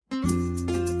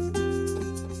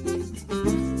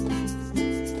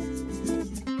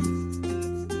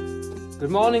Good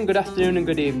morning, good afternoon and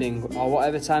good evening, or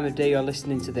whatever time of day you're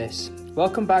listening to this.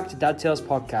 Welcome back to Dad Tales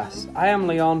Podcast. I am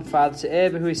Leon, father to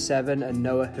Ava who is 7 and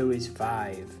Noah who is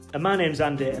 5. And my name's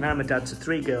Andy and I'm a dad to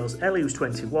 3 girls, Ellie who's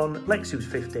 21, Lex who's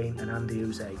 15 and Andy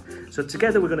who's 8. So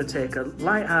together we're going to take a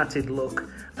light-hearted look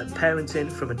at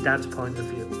parenting from a dad's point of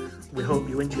view. We hope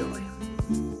you enjoy.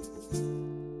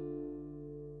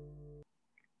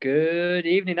 Good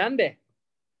evening, Andy.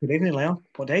 Good evening, Leon.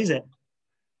 What day is it?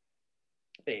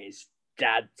 It's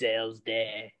Dad Tales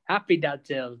Day. Happy Dad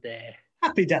Tales Day.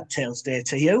 Happy Dad Tales Day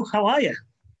to you. How are you?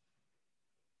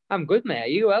 I'm good, mate. Are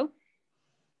you well?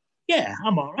 Yeah,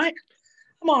 I'm all right.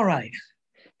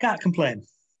 Can't complain.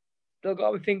 Still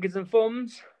got my fingers and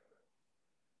thumbs?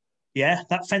 Yeah,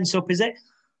 that fence up, is it?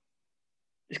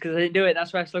 It's because I didn't do it.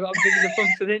 That's why I still got my fingers and thumbs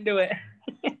because I didn't do it.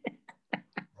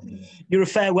 You're a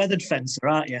fair-weathered fencer,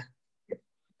 aren't you?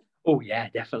 Oh, yeah,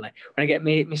 definitely. When I get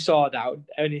my sword out,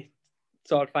 only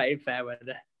sword fighting fair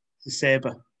weather. The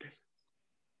sabre.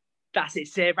 That's it,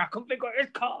 sabre. I couldn't think what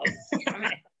it's called.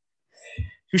 Should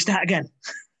we start again?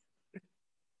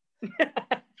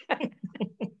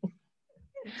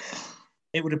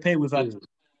 It would appear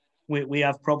we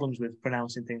have problems with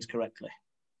pronouncing things correctly.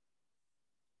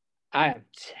 I am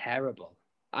terrible.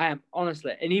 I am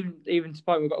honestly, and even to the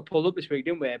point we got to pull up this week,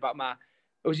 didn't we? About it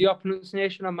was your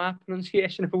pronunciation or my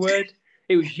pronunciation of a word.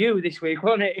 It was you this week,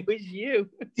 wasn't it? It was you.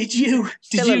 Did you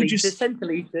just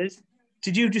centiliters?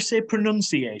 Did you just say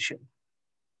pronunciation?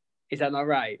 Is that not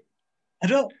right? I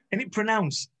don't. Can it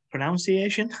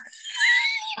pronunciation?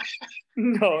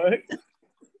 No.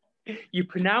 You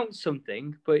pronounce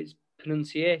something, but it's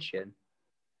pronunciation.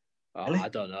 Oh, really? I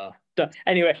don't know.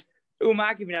 Anyway, who am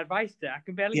I giving advice to? I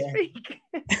can barely speak.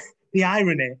 The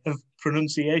irony of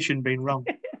pronunciation being wrong.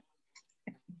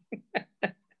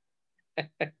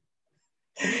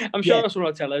 I'm sure someone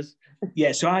will tell us.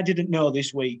 Yeah, so I didn't know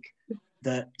this week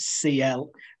that CL...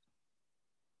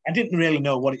 I didn't really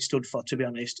know what it stood for, to be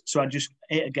honest. So I just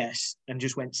ate a guess and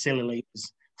just went silly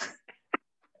liters.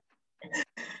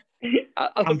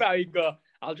 I love how you go,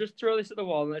 I'll just throw this at the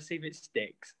wall and let's see if it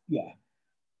sticks. Yeah.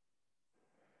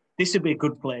 This would be a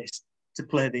good place to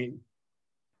play the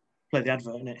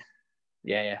advert, isn't it?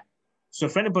 Yeah. So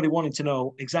for anybody wanting to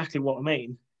know exactly what I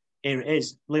mean, here it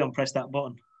is. Leon, press that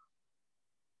button.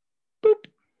 Boop.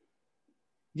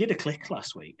 You did a click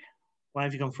last week. Why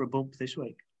have you gone for a bump this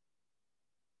week?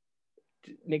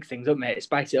 Mix things up, mate.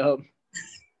 Spice it up.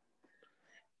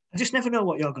 I just never know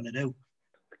what you're going to do.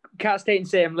 Can't stay in the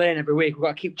same lane every week. We've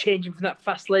got to keep changing from that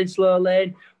fast lane, slow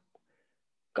lane.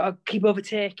 Got to keep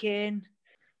overtaking.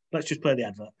 Let's just play the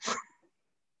advert.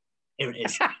 Here it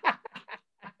is.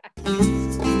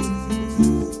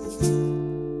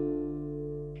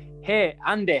 Hey,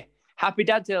 Andy. Happy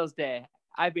Dad Tales Day.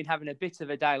 I've been having a bit of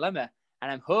a dilemma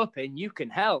and I'm hoping you can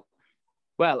help.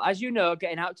 Well, as you know,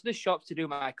 getting out to the shops to do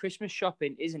my Christmas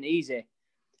shopping isn't easy.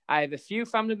 I have a few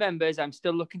family members I'm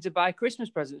still looking to buy Christmas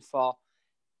presents for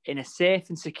in a safe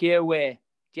and secure way.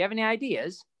 Do you have any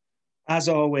ideas? As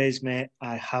always, mate,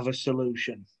 I have a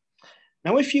solution.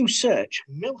 Now, if you search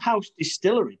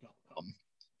millhousedistillery.com,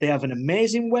 they have an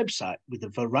amazing website with a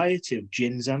variety of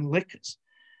gins and liquors.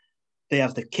 They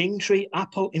have the King Tree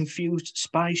apple-infused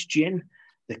spice gin,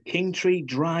 the King Tree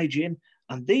dry gin,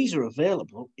 and these are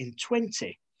available in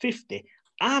 20, 50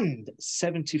 and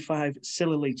 75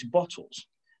 milliliter bottles.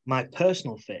 My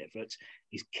personal favourite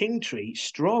is King Tree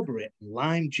Strawberry and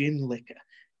Lime Gin Liquor.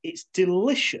 It's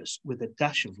delicious with a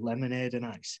dash of lemonade and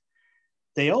ice.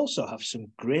 They also have some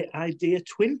great idea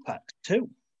twin packs too.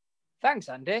 Thanks,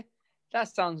 Andy. That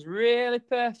sounds really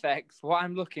perfect for what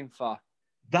I'm looking for.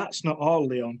 That's not all,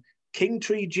 Leon. King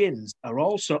Tree Gins are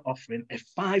also offering a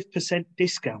 5%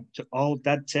 discount to all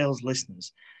Dad Tales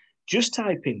listeners. Just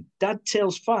type in Dad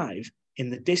Tales 5 in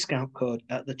the discount code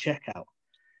at the checkout.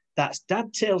 That's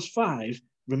Dad Tales 5,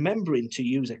 remembering to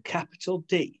use a capital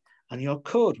D, and your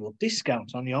code will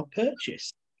discount on your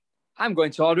purchase. I'm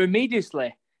going to order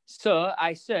immediately. So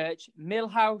I search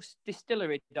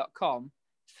millhousedistillery.com,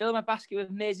 fill my basket with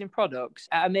amazing products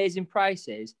at amazing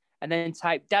prices, and then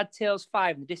type Dad Tales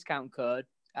 5 in the discount code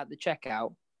at the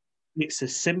checkout. It's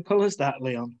as simple as that,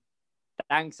 Leon.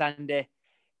 Thanks, Andy.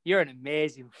 You're an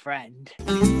amazing friend.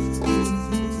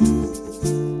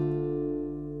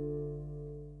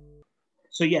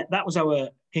 So yeah, that was our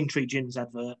King Tree Gins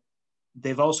advert.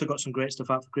 They've also got some great stuff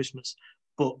out for Christmas.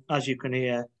 But as you can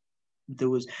hear,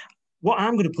 what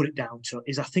I'm going to put it down to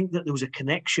is I think that there was a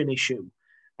connection issue.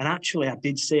 And actually I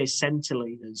did say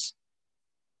centiliters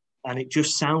and it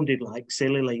just sounded like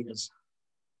silly liters.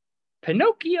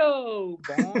 Pinocchio!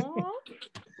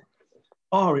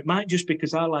 Or it might just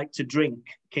because I like to drink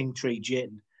King Tree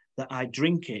gin that I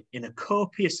drink it in a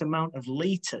copious amount of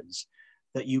litres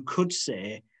that you could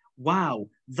say, wow,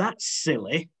 that's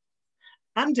silly.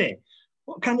 Andy,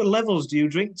 what kind of levels do you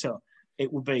drink to?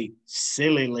 It would be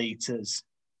silly litres.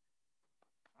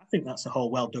 I think that's a hole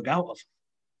well dug out of.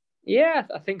 Yeah,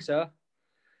 I think so.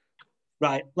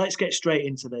 Right, let's get straight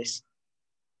into this.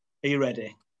 Are you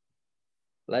ready?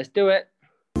 Let's do it.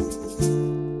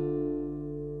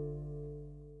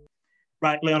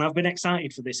 Right, Leon, I've been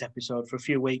excited for this episode for a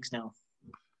few weeks now.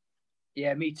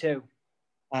 Yeah, me too.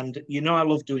 And you know I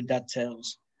love doing dad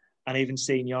tales and even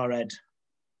seeing your head.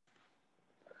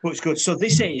 But it's good. So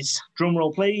this is, drum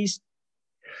roll please.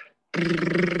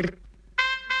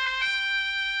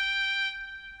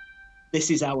 This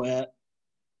is our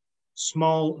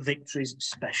Small Victories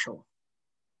special.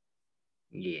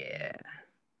 Yeah.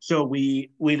 So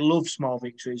we love small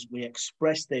victories. We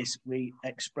express this. We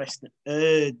express the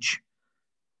urge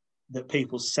that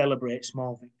people celebrate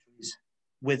small victories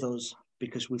with us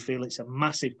because we feel it's a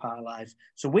massive part of life.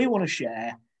 So we want to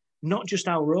share not just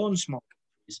our own small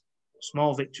victories, but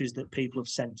small victories that people have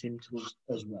sent in to us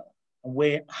as well. And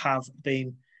we have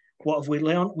been, what have we,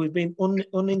 Leon? We've been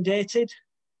inundated.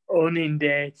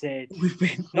 Inundated. We've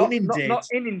been inundated. Not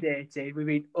inundated, we've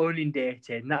been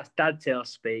inundated. And that's dad tale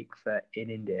speak for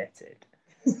inundated.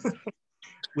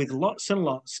 With lots and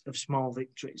lots of small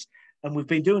victories. And we've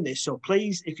been doing this. So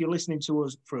please, if you're listening to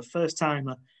us for a first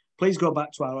timer, please go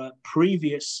back to our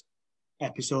previous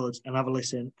episodes and have a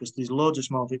listen because there's loads of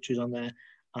small victories on there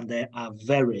and they are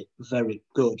very, very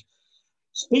good.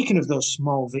 Speaking of those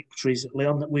small victories,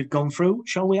 Leon, that we've gone through,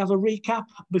 shall we have a recap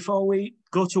before we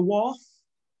go to war?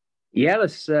 Yeah,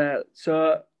 let's.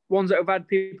 So ones that have had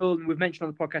people, and we've mentioned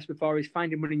on the podcast before, is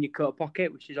finding money in your coat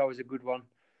pocket, which is always a good one.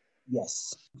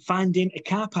 Yes. Finding a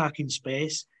car parking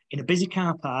space in a busy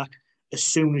car park as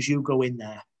soon as you go in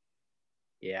there.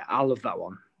 Yeah, I love that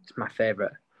one. It's my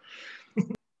favourite.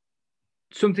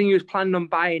 Something you was planning on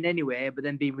buying anyway, but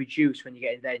then being reduced when you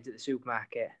get in there into the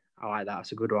supermarket. I like that.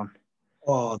 It's a good one.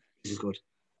 Oh, this is good.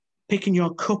 Picking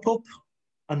your cup up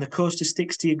and the coaster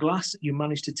sticks to your glass, you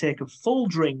manage to take a full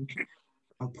drink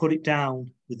and put it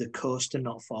down with the coaster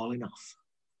not falling off.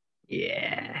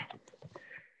 Yeah.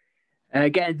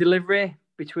 Getting delivery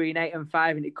between 8 and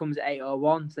 5 and it comes at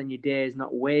 8:01, so then your day is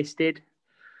not wasted.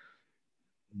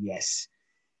 Yes.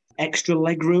 Extra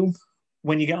leg room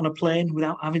when you get on a plane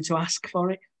without having to ask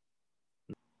for it.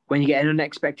 When you get an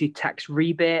unexpected tax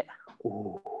rebate.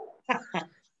 Ooh.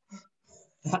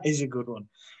 That is a good one.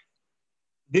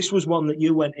 This was one that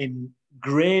you went in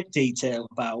great detail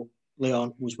about,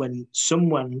 Leon, was when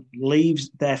someone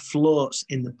leaves their floats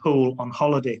in the pool on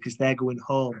holiday because they're going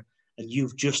home and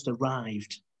you've just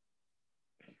arrived.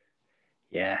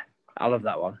 Yeah, I love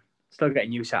that one. Still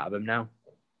getting use out of them now.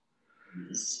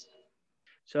 Yes.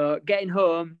 So getting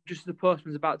home, just as the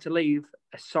postman's about to leave,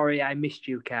 a sorry I missed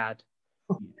you card.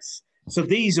 Yes. So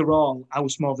these are all our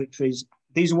small victories.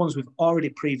 These are ones we've already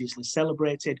previously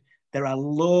celebrated. There are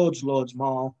loads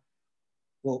more.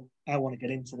 Well, I want to get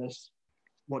into this.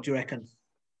 What do you reckon?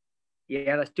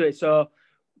 Yeah, let's do it. So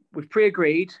we've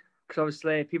pre-agreed, because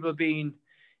obviously people have been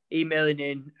emailing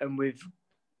in and we've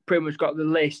pretty much got the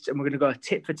list and we're going to go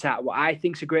tit for tat. What I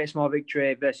think's a great small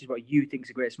victory versus what you think's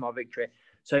a great small victory.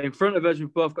 So in front of us,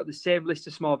 we've both got the same list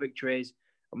of small victories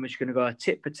and we're just going to go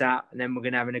tit for tat and then we're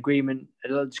going to have an agreement, a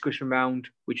little discussion around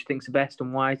which think's the best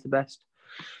and why it's the best.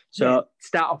 So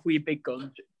Start off with your big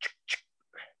guns.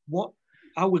 What?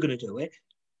 How are we going to do it?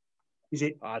 Is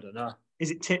it? I don't know.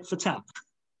 Is it tit for tat?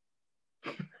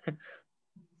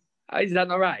 Is that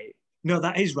not right? No,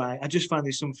 that is right. I just find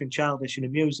there's something childish and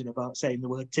amusing about saying the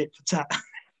word tit for tat.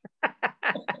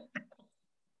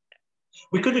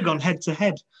 We could have gone head to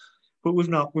head, but we've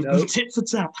not. We've gone tit for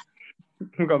tat.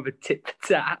 We've gone for tit for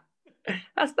tat.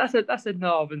 That's a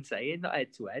northern saying, not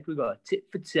head to head. We've got a tit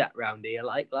for tat round here,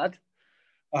 like lad.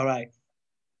 All right.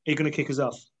 Are you going to kick us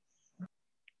off?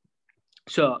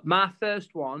 So my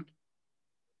first one,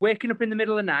 waking up in the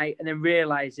middle of the night and then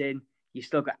realising you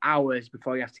still got hours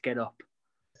before you have to get up.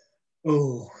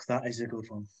 Oh, that is a good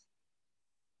one.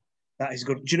 That is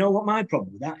good. Do you know what my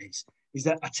problem with that is? Is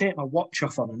that I take my watch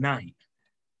off on a night.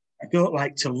 I don't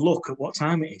like to look at what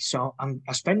time it is. So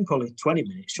I spend probably 20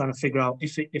 minutes trying to figure out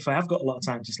if I have got a lot of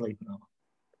time to sleep or not.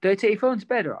 Do you take your phone to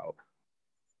bed or out?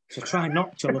 So try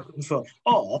not to look at the phone.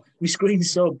 Or my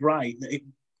screen's so bright that it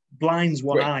blinds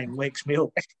one eye and wakes me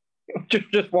up.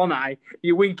 Just one eye.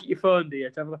 You wink at your phone, do you,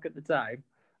 to have a look at the time?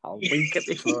 I'll wink at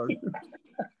the phone.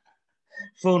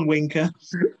 Phone winker.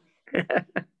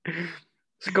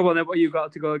 So come on then, what you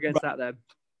got to go against that then?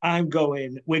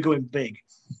 We're going big.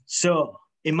 So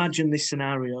imagine this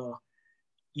scenario.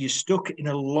 you're stuck in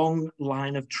a long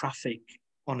line of traffic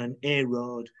on an A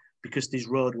road because there's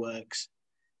roadworks.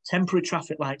 Temporary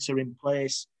traffic lights are in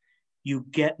place. You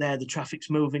get there, the traffic's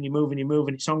moving, you're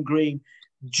moving, it's on green.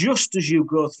 Just as you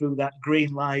go through that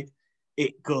green light,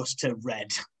 it goes to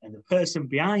red. And the person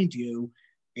behind you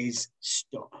is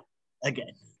stuck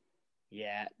again.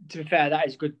 Yeah, to be fair, that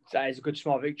is good. That is a good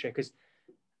small victory because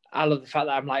I love the fact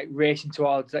that I'm like racing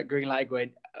towards that green light,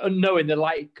 going knowing the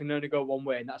light can only go one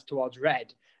way, and that's towards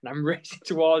red. And I'm racing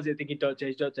towards it, thinking, "Don't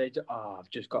change." Oh, I've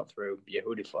just got through.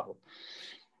 Beautiful.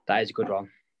 That is a good one.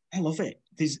 I love it.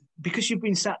 Because you've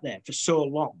been sat there for so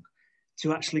long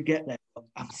to actually get there.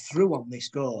 I'm through on this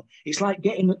go. It's like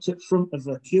getting up to the front of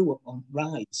a queue on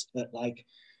rides at like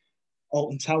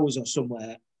Alton Towers or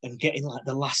somewhere and getting like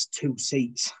the last 2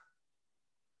 seats.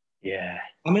 Yeah.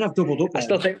 I mean, I've doubled up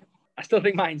there. I still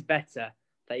think mine's better.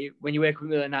 That when you wake up in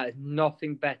the middle of the night, there's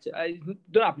nothing better. It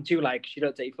don't happen to you, like, you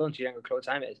don't take your phone, so you don't know what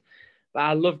time it is. But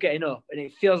I love getting up, and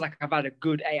it feels like I've had a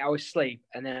good 8 hours sleep,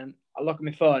 and then I look at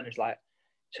my phone, and it's like,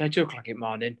 it's 2 o'clock in the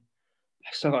morning.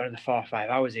 I've still got another 4 or 5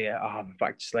 hours here. Oh, I'm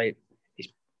back to sleep.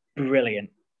 It's brilliant.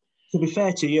 To be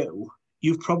fair to you,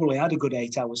 you've probably had a good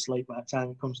 8 hours sleep by the time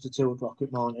it comes to 2 o'clock in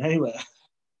the morning anyway.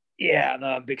 Yeah, no,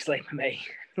 I'm a big sleeper, me.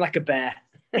 Like a bear.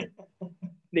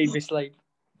 Need me sleep.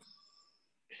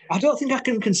 I don't think I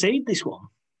can concede this one.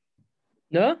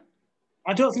 No?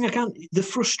 I don't think I can. The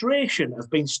frustration of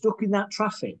being stuck in that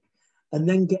traffic and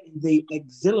then getting the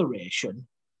exhilaration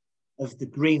of the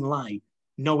green light,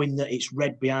 knowing that it's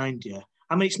red behind you.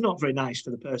 I mean, it's not very nice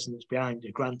for the person that's behind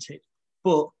you, granted,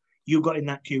 but you got in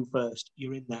that queue first.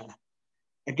 You're in there.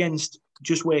 Against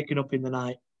just waking up in the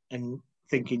night and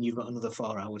thinking you've got another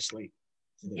 4 hours sleep.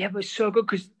 Yeah, but it's so good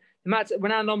because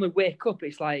when I normally wake up,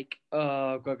 it's like,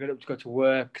 oh, I've got to get up to go to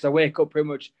work because I wake up pretty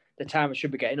much the time I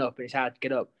should be getting up and it's hard to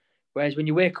get up. Whereas when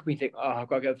you wake up and you think, oh, I've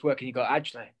got to get up to work, and you go,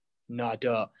 actually, no, I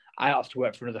don't. I have to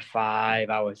work for another 5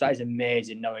 hours. That is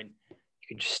amazing knowing you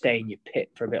can just stay in your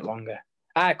pit for a bit longer.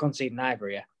 I concede neither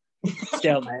here.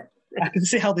 Still, mate. I can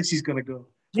see how this is going to go.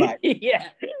 Right. Yeah.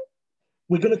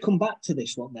 We're going to come back to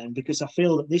this one then because I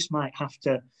feel that this might have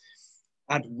to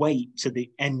add weight to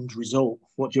the end result.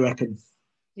 What do you reckon?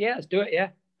 Yeah, let's do it, yeah.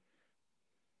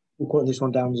 We'll put this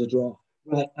one down as a draw.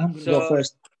 Right, I'm going to go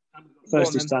first.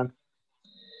 First this time.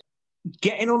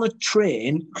 Getting on a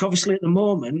train, obviously at the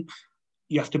moment,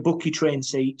 you have to book your train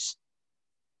seats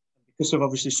because of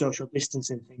obviously social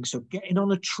distancing things. So getting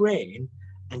on a train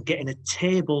and getting a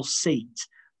table seat,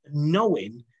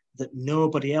 knowing that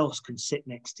nobody else can sit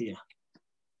next to you.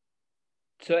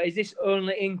 So is this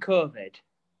only in COVID?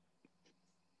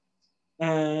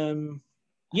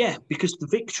 Yeah, because the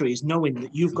victory is knowing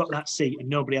that you've got that seat and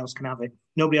nobody else can have it.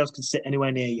 Nobody else can sit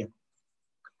anywhere near you.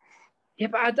 Yeah,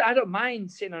 but I don't mind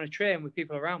sitting on a train with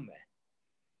people around me.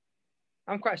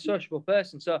 I'm quite a sociable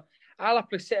person, so I'll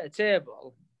happily sit at a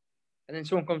table and then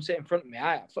someone comes sit in front of me.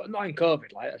 Not in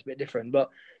COVID, like that's a bit different, but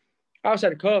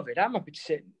outside of COVID, I'm happy to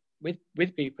sit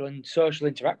with people and social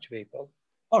interact with people.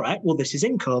 All right, well, this is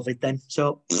in COVID then,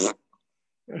 so...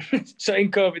 So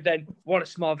in COVID then, what a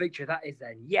small victory that is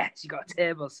then. Yes, you got a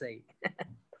table seat.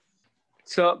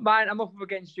 So mine, I'm up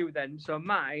against you then. So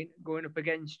mine, going up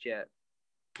against you,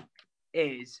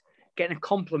 is getting a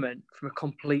compliment from a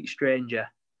complete stranger.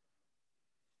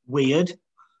 Weird.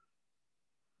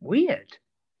 Weird?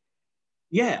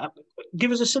 Yeah,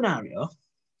 give us a scenario.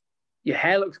 Your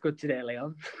hair looks good today,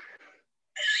 Leon.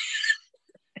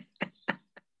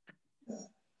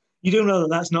 You do know that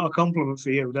that's not a compliment for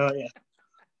you, don't you?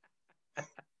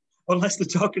 Unless they're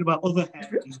talking about other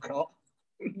hair you've got.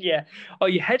 Yeah. Oh,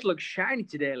 your head looks shiny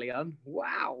today, Leon.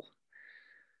 Wow.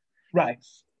 Right.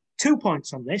 2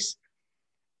 points on this.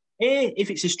 A, if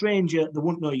it's a stranger, they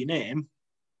wouldn't know your name.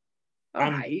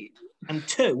 All right. And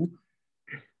 2,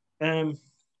 I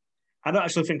don't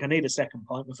actually think I need a second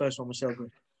point. The first one was so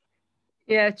good.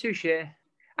 Yeah, touche.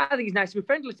 I think it's nice to be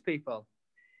friendly to people.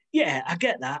 Yeah, I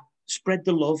get that. Spread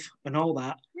the love and all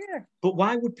that. Yeah. But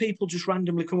why would people just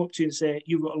randomly come up to you and say,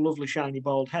 you've got a lovely, shiny,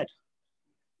 bald head?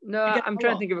 No, I'm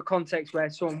trying to think of a context where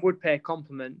someone would pay a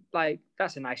compliment. Like,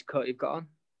 that's a nice coat you've got on.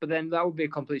 But then that would be a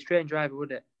complete stranger either,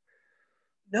 would it?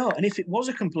 No, and if it was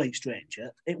a complete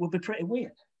stranger, it would be pretty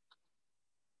weird.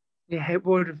 Yeah, it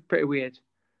would be pretty weird.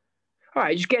 All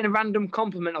right, just getting a random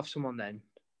compliment off someone then.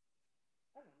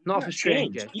 Not off a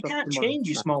stranger. You can't change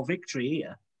your small victory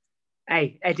here.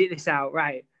 Hey, edit this out,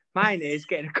 right? Mine is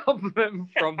getting a compliment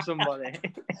from somebody.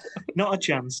 Not a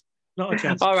chance. Not a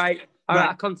chance. All right,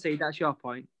 I concede. That's your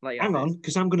point. Hang on,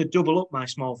 because I'm going to double up my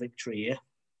small victory here.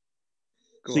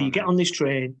 So you get on this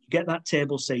train, you get that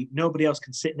table seat, nobody else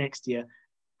can sit next to you,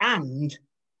 and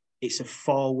it's a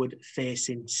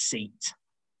forward-facing seat.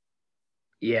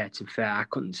 Yeah, to be fair, I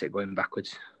couldn't sit going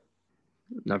backwards.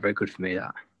 Not very good for me,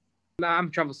 that. I'm a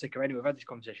travel sicker anyway. We've had this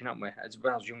conversation, haven't we? As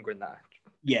when I was younger and that.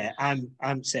 Yeah,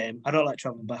 I'm same. I don't like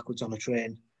traveling backwards on a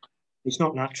train. It's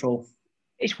not natural.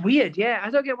 It's weird, yeah. I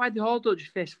don't get why they all don't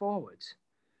just face forwards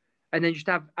and then just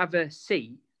have a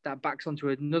seat that backs onto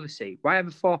another seat. Why have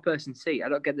a 4-person seat? I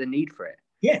don't get the need for it.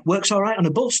 Yeah, works all right on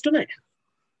a bus, doesn't it?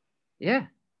 Yeah.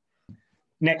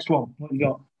 Next one. What you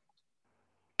got?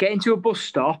 Get into a bus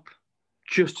stop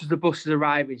just as the bus is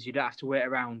arriving so you don't have to wait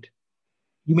around.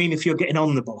 You mean if you're getting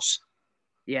on the bus?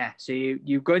 Yeah, so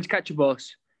you're going to catch a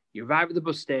bus, you arrive at the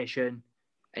bus station,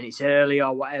 and it's early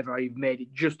or whatever, or you've made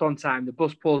it just on time. The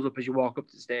bus pulls up as you walk up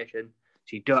to the station,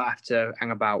 so you don't have to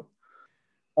hang about.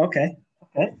 Okay.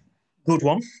 Good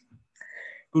one.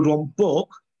 But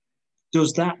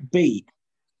does that beat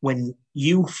when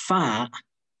you fart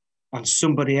and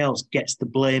somebody else gets the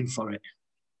blame for it?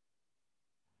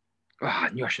 Oh, I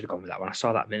knew I should have gone with that one. I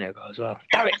saw that a minute ago as well.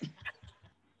 Damn it!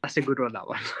 That's a good one, that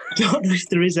one. I don't know if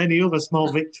there is any other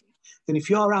small victory. Then if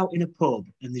you're out in a pub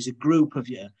and there's a group of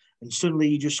you and suddenly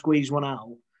you just squeeze one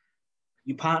out,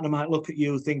 your partner might look at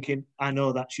you thinking, I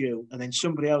know that's you. And then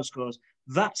somebody else goes,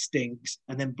 that stinks,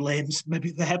 and then blames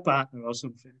maybe their partner or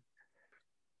something.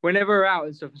 Whenever we're out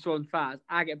and stuff and someone farts,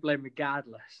 I get blamed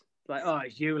regardless. It's like, oh,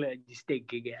 it's you, you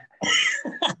stinking again.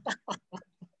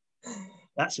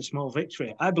 That's a small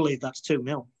victory. I believe that's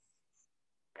 2-0.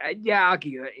 Yeah, I'll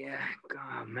give you it, yeah.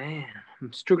 God, man.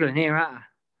 I'm struggling here, aren't I?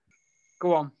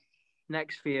 Go on.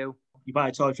 Next for you. You buy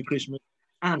a toy for Christmas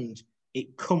and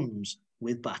it comes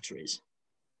with batteries.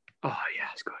 Oh, yeah,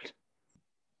 that's good.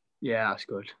 Yeah, that's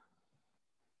good.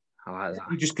 I like that.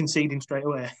 You're just conceding straight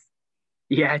away.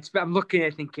 Yeah, I'm looking at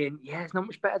it thinking, yeah, it's not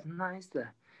much better than that, is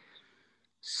there?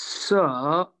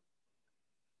 So,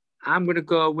 I'm going to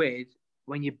go with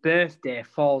when your birthday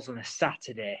falls on a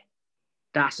Saturday.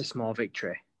 That's a small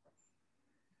victory.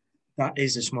 That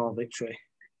is a small victory.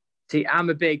 See, I'm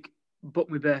a big book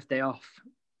my birthday off.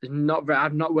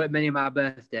 I've not worked many of my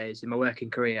birthdays in my working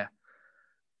career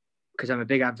because I'm a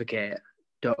big advocate.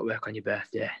 Don't work on your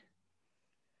birthday.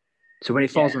 So when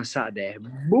it falls on a Saturday,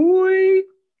 boy.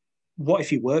 What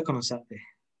if you work on a Saturday?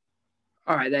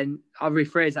 All right, then I'll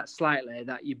rephrase that slightly,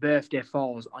 that your birthday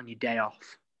falls on your day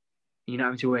off. You're not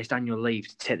having to waste annual leave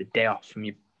to take the day off from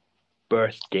your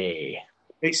birthday.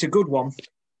 It's a good one.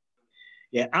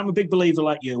 Yeah, I'm a big believer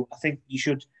like you. I think you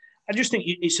should. I just think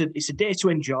it's a day to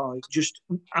enjoy.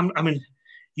 I mean,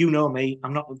 you know me.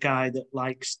 I'm not a guy that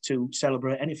likes to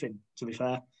celebrate anything, to be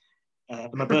fair.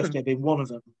 My birthday being one of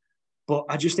them. But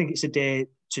I just think it's a day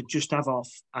to just have off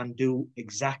and do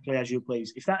exactly as you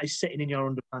please. If that is sitting in your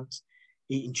underpants,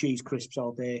 eating cheese crisps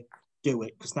all day, do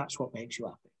it, because that's what makes you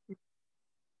happy.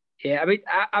 Yeah, I mean,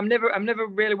 I'm never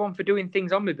really one for doing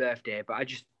things on my birthday, but I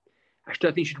just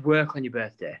don't think you should work on your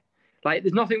birthday. Like,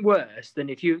 there's nothing worse than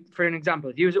for an example,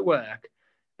 if you was at work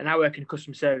and I work in a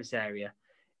customer service area,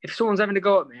 if someone's having a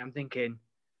go at me, I'm thinking,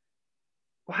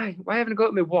 why having a go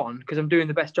at me? One, because I'm doing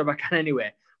the best job I can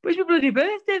anyway. But it's my bloody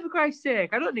birthday, for Christ's sake.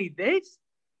 I don't need this.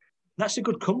 That's a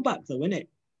good comeback, though, isn't it?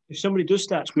 If somebody does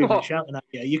start screaming and shouting at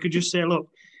you, you could just say, look,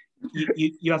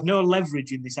 you have no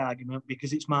leverage in this argument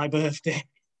because it's my birthday.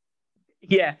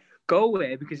 Yeah, go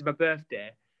away because it's my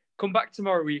birthday. Come back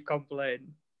tomorrow with your complaint.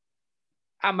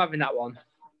 I'm having that one.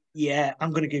 Yeah,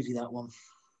 I'm going to give you that one.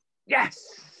 Yes!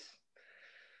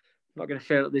 I'm not going to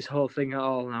fail at this whole thing at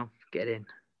all now. Get in.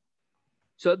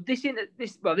 So this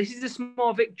is a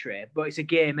small victory, but it's a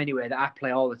game anyway that I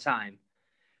play all the time.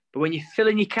 But when you're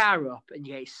filling your car up and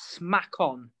you get smack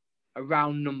on a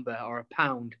round number or a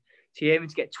pound, so you're aiming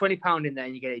to get £20 in there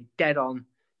and you get it dead on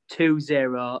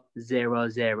 2000.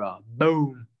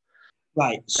 Boom.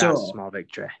 Right, so that's a small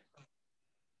victory.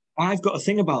 I've got a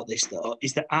thing about this though,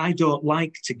 is that I don't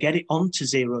like to get it onto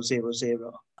 000.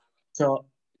 So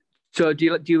do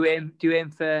you aim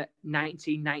for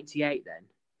 1998 then?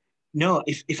 No,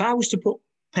 if I was to put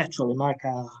petrol in my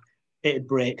car, it'd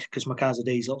break because my car's a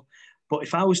diesel. But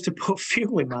if I was to put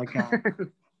fuel in my car, and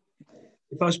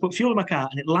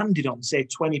it landed on, say,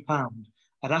 £20,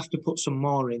 I'd have to put some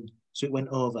more in so it went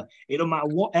over. It don't matter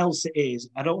what else it is.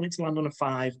 I don't want it to land on a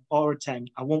 5 or a 10.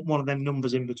 I want one of them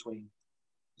numbers in between.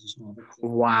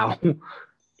 Wow.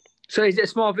 So is it a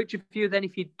small victory for you then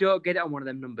if you don't get it on one of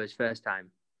them numbers first time?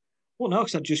 Well, no,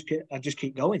 because I just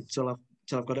keep going till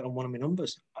I've got it on one of my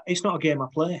numbers. It's not a game I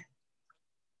play.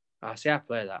 I see, I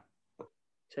play that.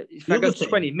 So if I go to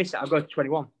 20, miss it, I'll go to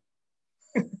 21.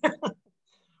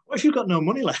 What if you've got no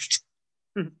money left?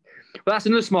 Well, that's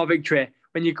another small victory.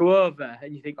 When you go over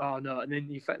and you think, oh no, and then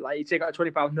you take out a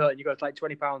 £20 note and you go to like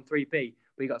 £20 3p,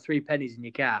 but you got 3 pennies in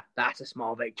your car. That's a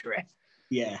small victory.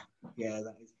 Yeah,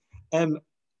 that is.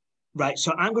 Right,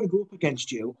 so I'm going to go up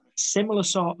against you. Similar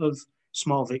sort of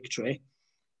small victory.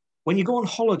 When you go on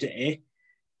holiday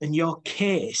and your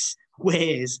case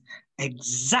weighs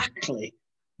exactly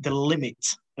the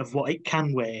limit of what it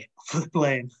can weigh for the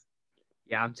plane.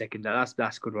 Yeah, I'm taking that.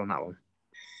 That's a good one, that one.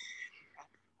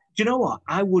 Do you know what?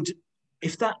 I would,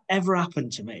 if that ever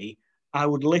happened to me, I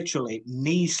would literally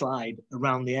knee slide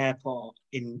around the airport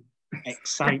in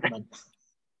excitement.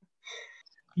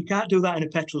 You can't do that in a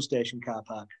petrol station car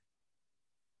park.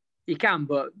 You can,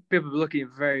 but people are looking at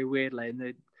it very weirdly,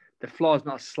 and the floor's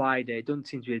not slidey. It doesn't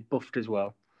seem to be buffed as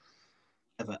well.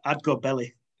 I'd go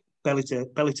belly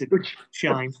to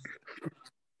shine.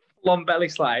 Long belly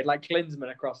slide, like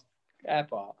Klinsman across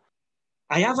airport.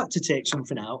 I have had to take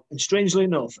something out, and strangely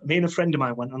enough, me and a friend of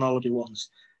mine went on holiday once,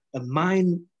 and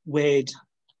mine weighed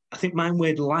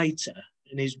lighter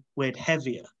and his weighed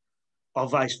heavier, or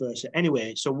vice versa.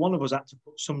 Anyway, so one of us had to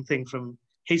put something from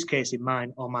his case in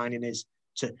mine or mine in his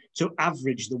to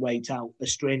average the weight out,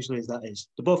 as strangely as that is.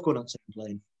 They're both going on the same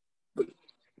plane.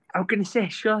 I'm going to say,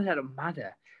 surely that don't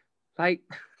matter. Like,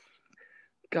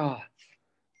 God.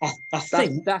 I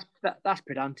think... That's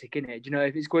pedantic, isn't it? Do you know,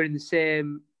 if it's going in the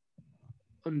same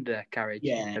undercarriage?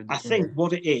 Yeah, I think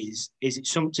what it is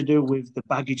it's something to do with the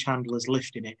baggage handlers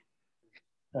lifting it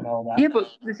and all that. Yeah, but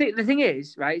the thing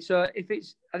is, right, so if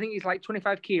I think it's like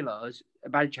 25 kilos, a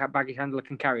baggage handler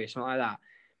can carry or something like that.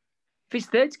 If it's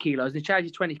 30 kilos, they charge you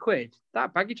 20 quid.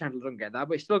 That baggage handler doesn't get that,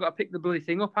 but he's still got to pick the bloody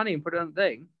thing up, and put it on the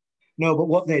thing. No, but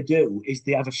what they do is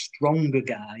they have a stronger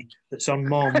guy that's on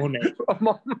more money.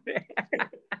 More money.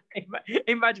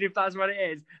 Imagine if that's what it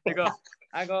is. They go,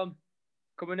 hang on,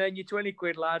 come and earn your 20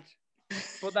 quid, lad.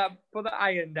 Put that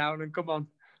iron down and come on.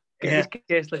 Get this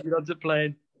case lifted onto the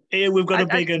plane. Here, we've got a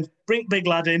big one. Bring big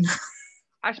lad in.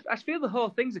 I feel the whole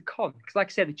thing's a con. Because like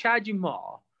I said, they charge you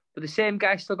more, but the same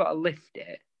guy still got to lift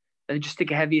it and just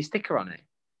stick a heavier sticker on it.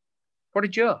 What a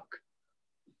joke.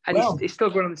 And it's still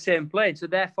going on the same plane. So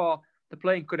therefore, the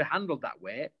plane could have handled that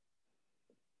weight.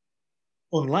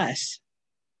 Unless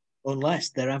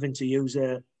they're having to use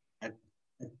a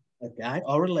guy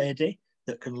or a lady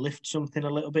that can lift something a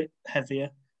little bit heavier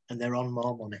and they're on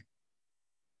more money.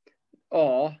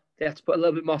 Or they have to put a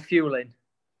little bit more fuel in.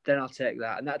 Then I'll take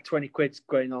that. And that 20 quid's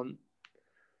going on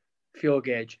fuel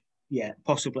gauge. Yeah,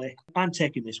 possibly. I'm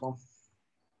taking this one.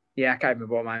 Yeah, I can't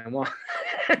remember what mine was.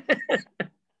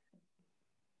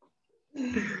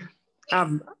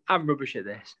 I'm rubbish at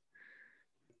this.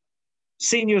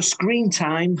 Seeing your screen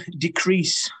time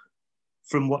decrease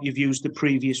from what you've used the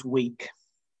previous week.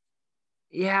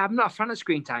 Yeah, I'm not a fan of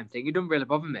screen time thing. It doesn't really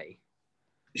bother me.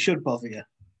 It should bother you.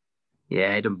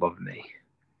 Yeah, it doesn't bother me.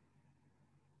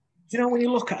 Do you know when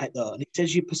you look at it though, and it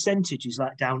says your percentage is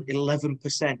like down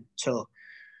 11%, so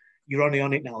you're only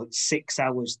on it now. It's 6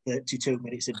 hours, 32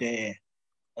 minutes a day.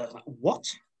 What?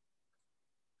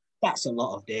 That's a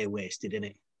lot of day wasted, isn't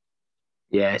it?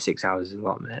 Yeah, 6 hours is a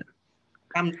lot, mate.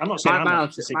 I'm not saying I'm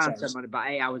not 6 hours. I'm about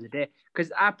 8 hours a day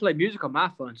because I play music on my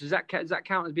phone. So does that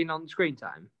count as being on screen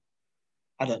time?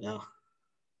 I don't know.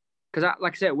 Because,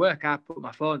 like I say, at work, I put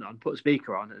my phone on, put a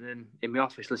speaker on, and then in my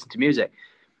office, listen to music.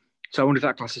 So I wonder if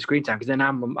that classes screen time because then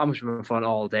I'm on my phone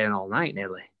all day and all night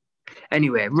nearly.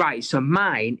 Anyway, right. So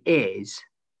mine is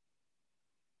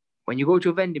when you go to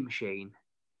a vending machine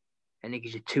and it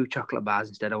gives you 2 chocolate bars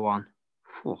instead of 1.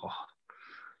 Oh.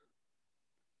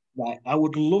 Right, I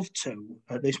would love to,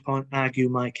 at this point, argue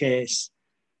my case,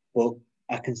 but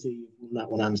I can see you've won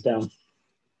that one hands down.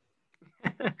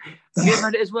 Have you ever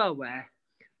had it as well, where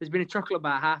there's been a chocolate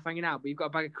bar half hanging out, but you've got a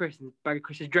bag of crisps, and the bag of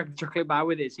crisps has dragged the chocolate bar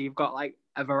with it, so you've got like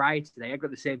a variety today. I've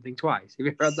got the same thing twice. Have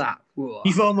you ever had that? Whoa.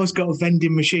 You've almost got a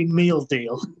vending machine meal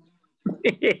deal.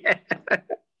 Yeah.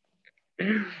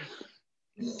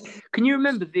 Can you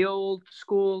remember the old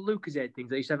school Lucozade things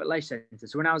that used to have at Leisure Centre?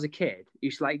 So when I was a kid, they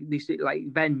used to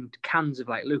vend cans of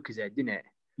like Lucozade, didn't it?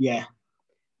 Yeah.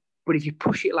 But if you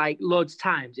push it like loads of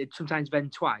times, it'd sometimes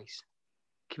vend twice.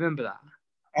 Can you remember that?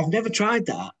 I've never tried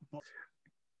that.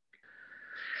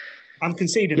 I'm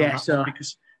conceding on that one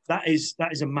because that is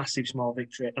a massive small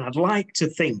victory. And I'd like to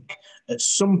think at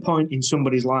some point in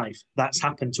somebody's life that's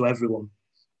happened to everyone.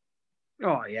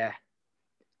 Oh, yeah.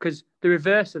 Because the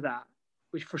reverse of that,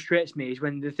 which frustrates me, is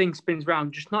when the thing spins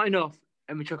round just not enough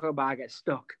and my chocolate bar gets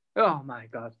stuck. Oh, my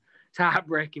God. It's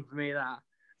heartbreaking for me, that.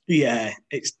 Yeah,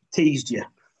 it's teased you.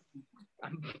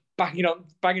 I'm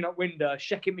banging up windows,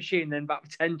 shaking machine, then about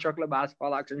 10 chocolate bars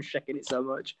fall out because I'm shaking it so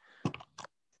much.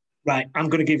 Right, I'm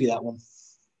going to give you that one.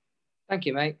 Thank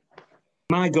you, mate.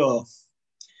 My go.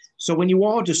 So when you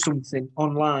order something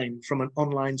online from an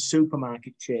online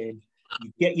supermarket chain,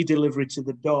 you get your delivery to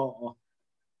the door,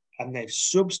 and they've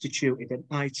substituted an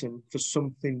item for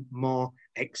something more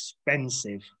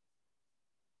expensive.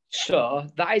 So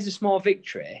that is a small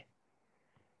victory,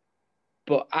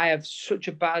 but I have such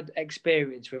a bad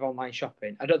experience with online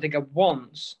shopping. I don't think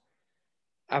once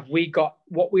have we got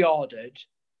what we ordered,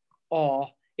 or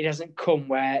it hasn't come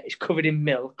where it's covered in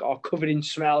milk or covered in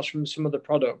smells from some other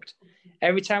product.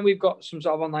 Every time we've got some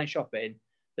sort of online shopping,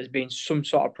 there's been some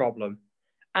sort of problem.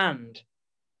 And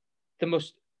they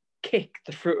must kick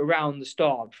the fruit around the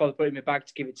store before they put it in my bag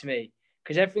to give it to me.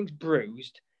 Because everything's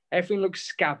bruised, everything looks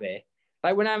scabby.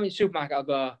 Like when I'm in the supermarket, I'll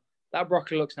go, that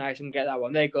broccoli looks nice, I can get that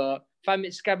one. They go, if I'm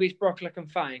in scabby's broccoli, I can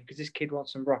find because this kid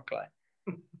wants some broccoli.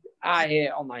 I hate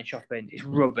online shopping. It's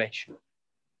rubbish.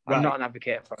 I'm not an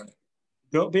advocate for it.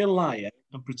 Don't be a liar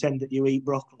and pretend that you eat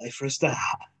broccoli for a start.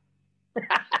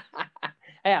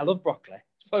 Hey, I love broccoli.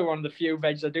 It's probably one of the few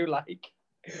veggies I do like.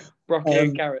 Broccoli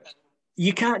and carrots.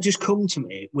 You can't just come to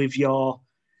me with your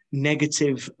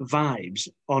negative vibes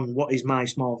on what is my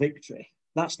small victory.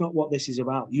 That's not what this is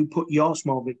about. You put your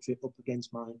small victory up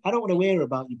against mine. I don't want to hear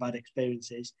about your bad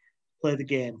experiences. Play the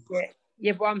game.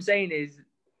 Yeah, but what I'm saying is,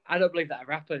 I don't believe that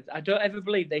ever happens. I don't ever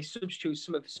believe they substitute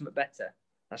something for something better.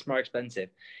 That's more expensive.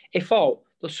 If all,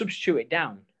 they'll substitute it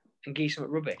down and give you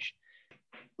something rubbish.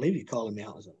 I believe you're calling me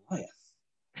out as a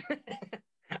liar.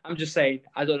 I'm just saying,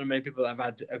 I don't know many people that have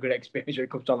had a good experience when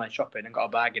it comes to online shopping and got a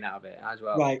bargain out of it as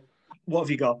well. Right. What have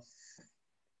you got?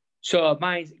 So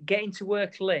mine's getting to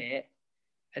work late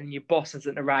and your boss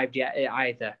hasn't arrived yet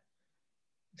either.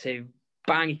 So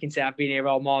bang, you can say, I've been here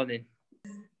all morning.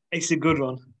 It's a good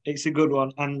one. It's a good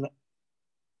one. And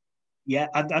yeah,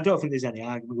 I don't think there's any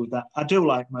argument with that. I do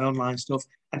like my online stuff.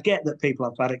 I get that people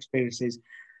have bad experiences,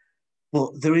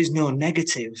 but there is no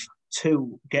negative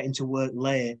to getting to work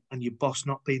late and your boss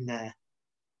not being there.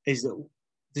 Is that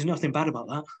there's nothing bad about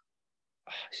that.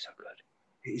 Oh, it's so good.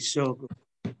 It's so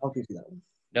good. I'll give you that one.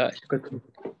 No, it's good.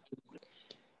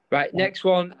 Right, next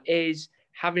one is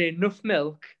having enough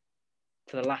milk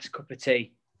for the last cup of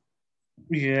tea.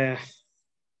 Yeah.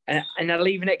 And I'll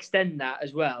even extend that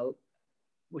as well,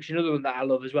 which is another one that I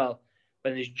love as well,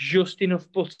 when there's just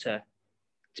enough butter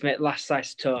to make the last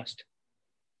slice of toast.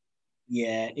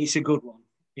 Yeah, it's a good one.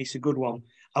 It's a good one.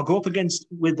 I'll go up against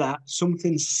with that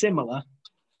something similar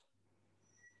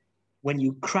when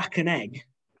you crack an egg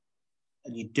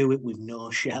and you do it with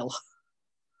no shell.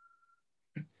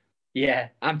 Yeah,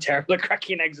 I'm terrible at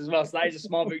cracking eggs as well, so that is a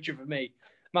small victory for me.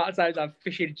 The amount of times I've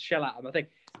fished shell out of them, I think,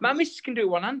 my missus can do it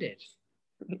one-handed.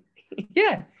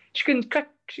 Yeah, she can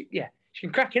crack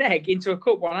an egg into a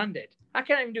cup one-handed. I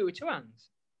can't even do it with two hands.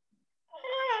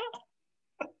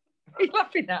 What are you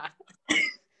laughing at?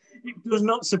 It does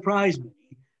not surprise me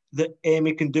that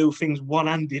Amy can do things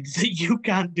one-handed that you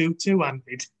can't do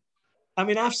two-handed. I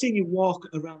mean, I've seen you walk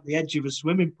around the edge of a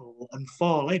swimming pool and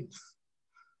fall in.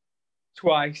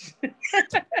 Twice.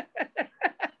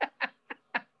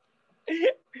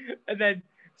 And then,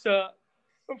 so,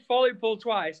 falling pool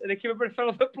twice, and I came up and fell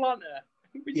off a planter.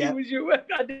 Which was your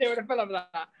idea when I fell off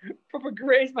that. Proper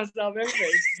grazed myself,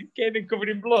 everything. Came in covered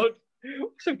in blood.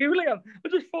 So Hoolighan, I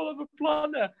just fall off a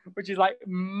planter, which is like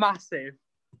massive.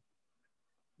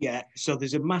 Yeah, so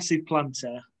there's a massive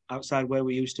planter outside where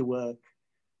we used to work.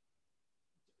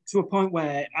 To a point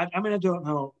where, I don't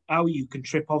know how you can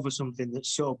trip over something that's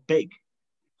so big.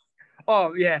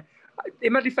 Oh, yeah.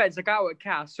 In my defence, I got out of a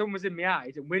car, sun was in my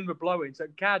eyes and wind were blowing, so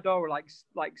the car door like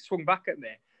swung back at me.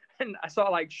 And I sort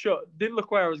of like shut, didn't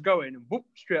look where I was going, and whoop,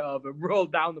 straight over,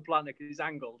 rolled down the planter because it's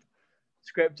angled.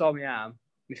 Scraped on my arm,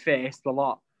 my face, the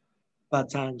lot. Bad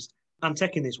times. I'm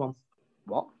taking this one.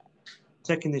 What?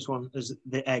 Taking this one as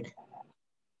the egg.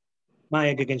 My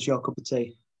egg against your cup of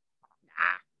tea.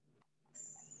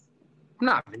 I'm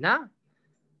not having that.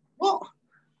 What?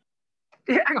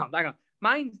 Yeah, hang on.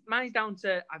 Mine's down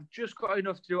to I've just got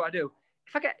enough to do what I do.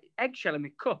 If I get eggshell in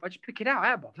my cup, I just pick it out.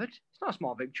 I ain't bothered. It's not a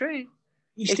small victory.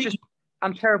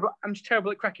 I'm terrible. I'm just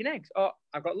terrible at cracking eggs. Oh,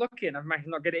 I've got lucky and I've managed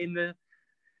to not get it in the.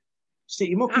 Stick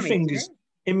your mucky fingers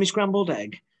in my scrambled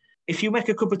egg. If you make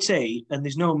a cup of tea and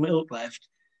there's no milk left,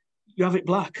 you have it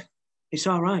black. It's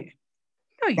all right.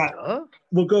 No, you don't.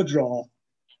 We'll go draw.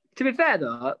 To be fair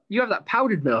though, you have that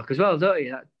powdered milk as well, don't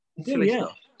you? That silly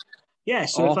stuff. Yeah.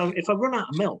 So if I run out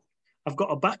of milk, I've got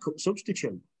a backup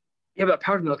substitute. Yeah, but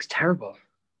powdered milk's terrible.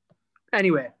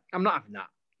 Anyway, I'm not having that.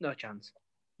 No chance.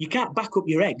 You can't back up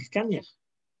your egg, can you?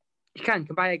 You can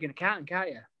buy egg in a carton, can't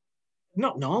you?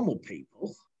 Not normal people.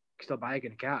 You can still buy egg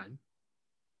in a carton.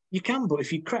 You can, but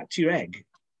if you cracked your egg...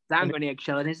 That ain't got any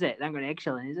eggshelling, is it? That ain't got any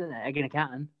eggshelling, is it? Egg in a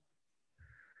carton.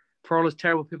 For all those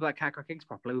terrible people that can't crack eggs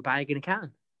properly, we buy egg in a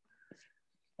carton.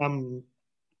 I'm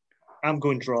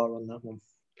going draw on that one.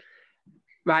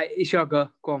 Right, it's your go.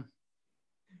 Go on.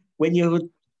 When your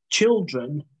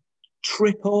children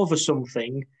trip over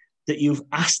something that you've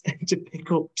asked them to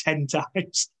pick up 10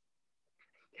 times.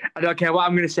 I don't care what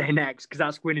I'm going to say next because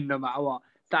that's winning no matter what.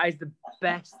 That is the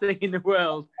best thing in the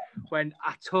world when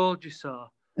I told you so.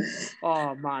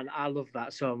 Oh, man, I love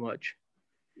that so much.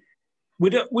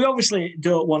 We obviously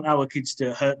don't want our kids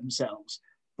to hurt themselves,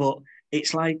 but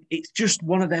it's just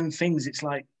one of them things. It's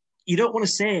like you don't want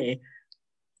to say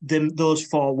those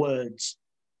 4 words,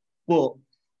 but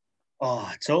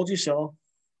I told you so.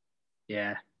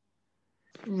 Yeah.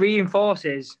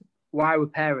 Reinforces why we're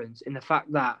parents in the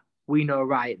fact that we know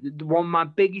right. My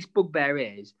biggest bugbear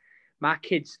is my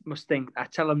kids must think I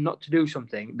tell them not to do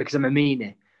something because I'm a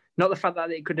meanie. Not the fact that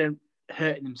they could have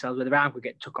hurt themselves with their arm could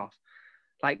get took off.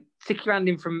 Like, get your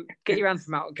hand from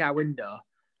out the car window.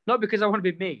 Not because I want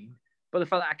to be mean, but the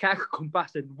fact that I can't come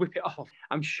past and whip it off.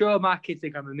 I'm sure my kids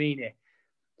think I'm a meanie.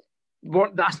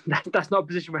 That's not a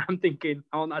position where I'm thinking,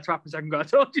 I want that to happen so I can go, I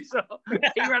told you so.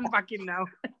 Get your hand back in now.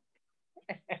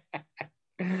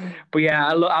 But yeah,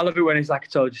 I love it when it's like I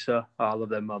told you so. Oh, I love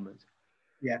them moments.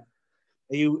 Yeah.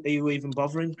 Are you even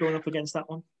bothering going up against that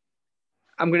one?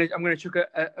 I'm gonna chuck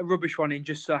a rubbish one in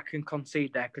just so I can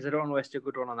concede there because I don't want to waste a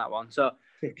good one on that one. So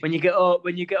when you get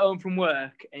home from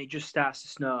work and it just starts to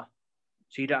snow,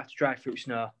 so you don't have to drive through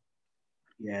snow.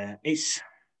 Yeah,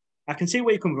 I can see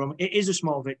where you come from. It is a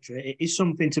small victory. It is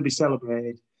something to be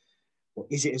celebrated. But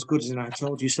is it as good as an I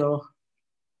told you so?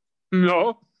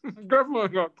 No, definitely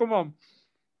not. Come on.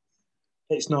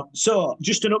 It's not. So,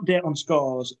 just an update on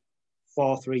scores.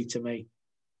 4-3 to me.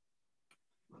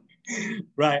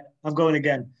 Right, I'm going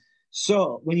again.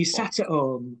 So, when you sat at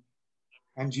home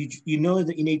and you know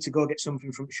that you need to go get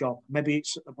something from the shop, maybe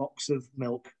it's a box of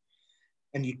milk,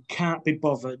 and you can't be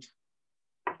bothered,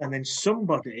 and then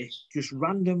somebody just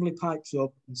randomly pipes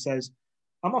up and says,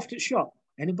 I'm off to the shop.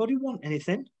 Anybody want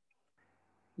anything?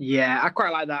 Yeah, I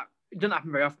quite like that. It doesn't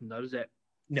happen very often, though, does it?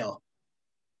 No.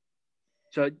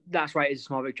 So that's why it is a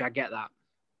small victory. I get that.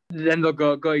 Then they'll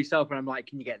go yourself, and I'm like,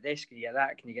 can you get this? Can you get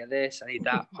that? Can you get this? I need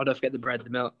that. I don't forget the bread, the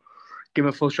milk. Give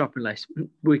them a full shopping list.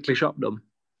 Weekly shop done.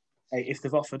 Hey, if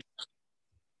they've offered.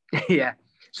 Yeah.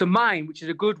 So mine, which is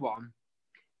a good one,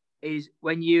 is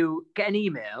when you get an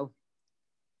email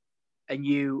and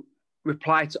you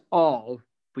reply to all,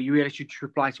 but you really should just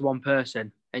reply to one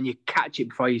person and you catch it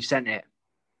before you've sent it.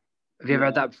 Have you ever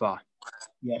had that before?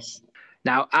 Yes.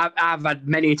 Now, I've had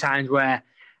many times where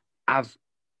I've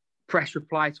pressed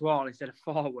reply to all instead of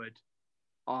forward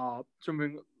or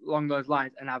something along those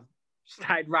lines, and I've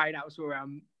started writing out somewhere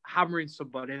I'm hammering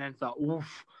somebody and then thought,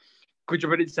 woof, good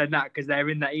job I didn't send that because they're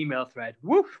in that email thread.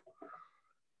 Woof.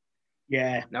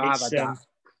 Yeah. No, I've had that.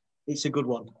 It's a good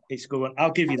one. It's a good one.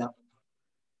 I'll give you that.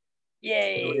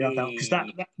 Yay. Because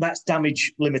that's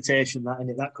damage limitation, that,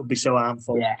 isn't it? That could be so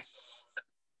harmful. Yeah.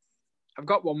 I've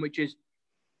got one which is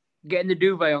getting the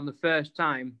duvet on the first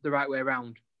time the right way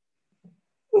around.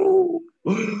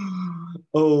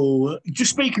 Oh,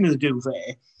 just speaking of the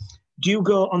duvet, do you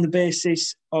go on the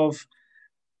basis of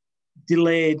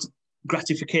delayed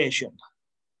gratification?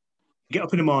 You get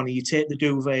up in the morning, you take the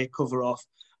duvet cover off,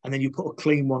 and then you put a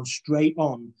clean one straight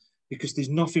on because there's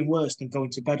nothing worse than going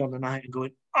to bed on the night and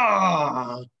going,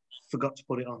 forgot to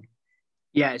put it on.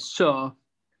 Yeah, so,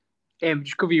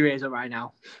 just cover your ears up right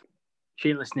now. She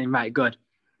ain't listening, right, good.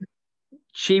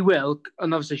 She will,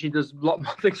 and obviously she does a lot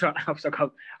more things right now, so I've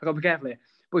got to be careful here.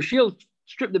 But she'll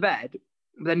strip the bed,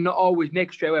 but then not always make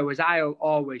it straight away, whereas I'll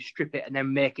always strip it and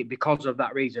then make it because of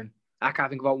that reason. I can't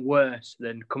think about worse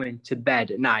than coming to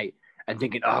bed at night and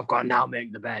thinking, I've got to now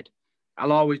make the bed.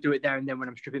 I'll always do it there and then when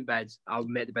I'm stripping beds. I'll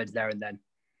make the beds there and then.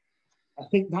 I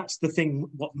think that's the thing,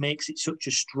 what makes it such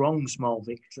a strong small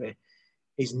victory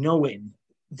is knowing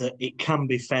that it can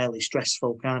be fairly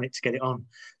stressful, can't it, to get it on?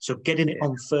 So getting it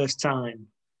on first time,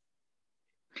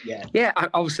 yeah. Yeah, I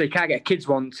obviously can't get kids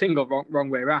one single wrong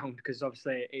way around because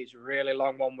obviously it's really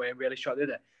long one way and really short the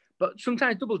other. But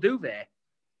sometimes double duvet,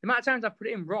 the amount of times I put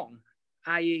it in wrong,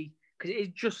 i.e., because it is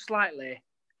just slightly,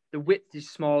 the width is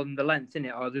smaller than the length, isn't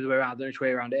it? Or the other way around, I don't know which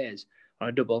way around it is on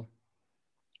a double.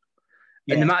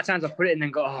 Yeah. And the amount of times I put it in and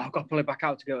then go, I've got to pull it back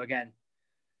out to go again.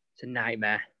 It's a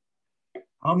nightmare.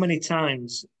 How many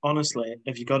times, honestly,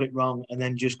 have you got it wrong and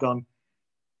then just gone,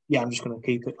 yeah, I'm just going to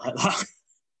keep it like that?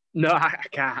 No, I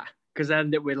can't. Because I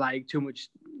end up with like too much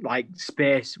like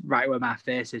space right where my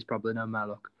face is, probably no matter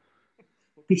look.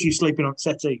 Because you're sleeping on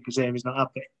settee because Amy's not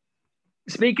happy.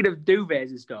 Speaking of duvets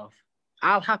and stuff,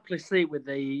 I'll happily sleep with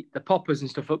the poppers and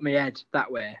stuff up my head that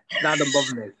way. That don't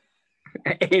bother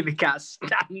me. Amy can't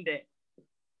stand it.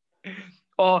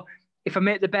 Or if I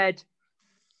make the bed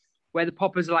where the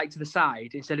poppers are like to the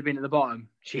side instead of being at the bottom.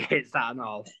 She hits that and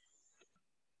all.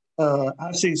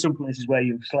 I've seen some places where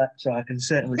you've slept, so I can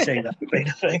certainly say that being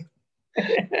a thing.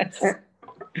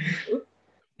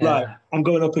 Right, I'm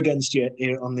going up against you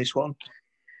here on this one.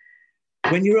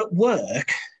 When you're at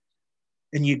work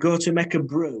and you go to make a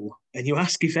brew and you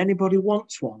ask if anybody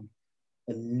wants one,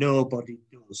 and nobody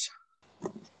does.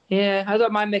 Yeah, I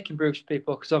don't mind making brews for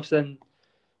people because obviously then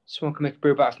someone can make a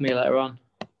brew back for me later on.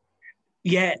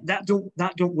 Yeah, that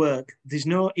don't work. There's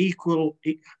no equal.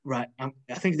 Right, I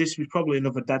think this was probably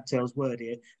another Dad Tales word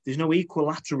here. There's no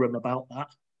equilaterum about that.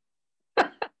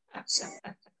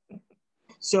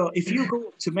 So if you go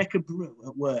up to make a brew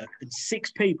at work and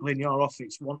 6 people in your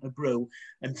office want a brew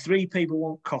and 3 people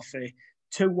want coffee,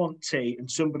 2 want tea, and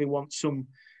somebody wants some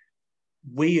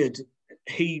weird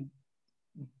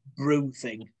brew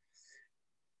thing,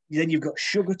 then you've got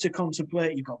sugar to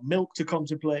contemplate, you've got milk to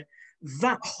contemplate.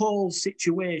 That whole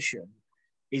situation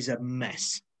is a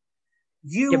mess.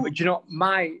 Yeah, but do you know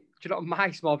what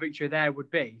my small victory there would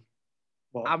be?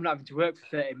 What? I'm not having to work for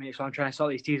 30 minutes while I'm trying to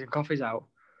sort these teas and coffees out.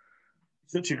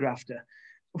 Such a grafter.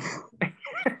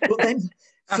 But then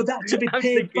for that to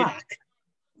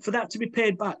be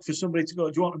paid back for somebody to go,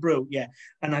 do you want a brew? Yeah.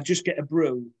 And I just get a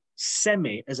brew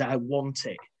semi as I want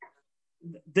it.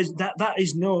 There's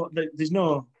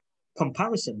no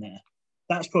comparison there.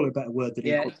 That's probably a better word than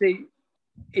equal. See,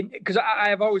 because I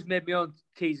have always made my own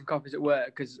teas and coffees at work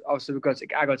because obviously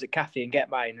I go to Cafe and get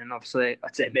mine, and obviously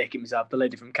I'd say make it myself. The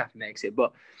lady from Cafe makes it,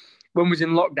 but when we was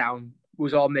in lockdown, we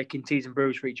was all making teas and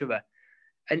brews for each other,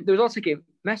 and there was also getting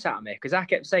mess out of me because I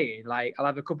kept saying like I'll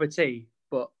have a cup of tea,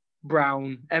 but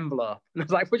brown envelope, and I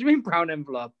was like, what do you mean brown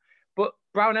envelope? But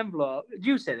brown envelope, do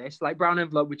you say this like brown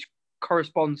envelope which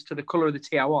corresponds to the colour of the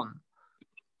tea I want?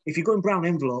 If you go in brown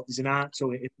envelope, there's an art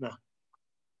to it, isn't there?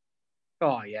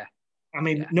 Oh yeah. I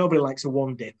mean, nobody likes a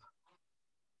one dip.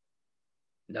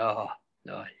 No.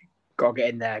 Gotta get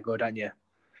in there, don't you?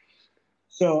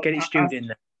 So get it stewed in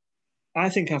there. I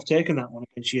think I've taken that one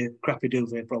against your crappy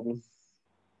duvet problem.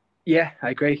 Yeah, I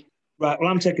agree. Right, well,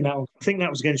 I'm taking that one. I think that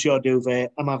was against your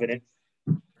duvet. I'm having it.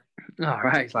 All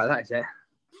right, it's like that, is it?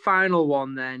 Final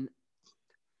one then.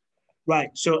 Right,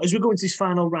 so as we go into this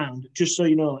final round, just so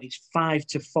you know, it's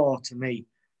 5-4 to me.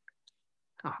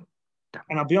 Oh, damn.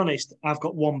 And I'll be honest, I've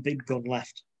got one big gun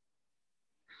left.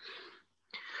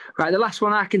 Right, the last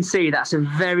one I can see that's a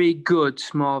very good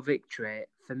small victory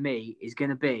for me is going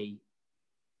to be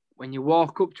when you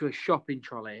walk up to a shopping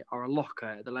trolley or a locker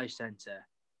at the leisure centre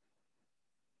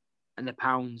and the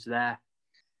pound's there.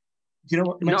 Do you know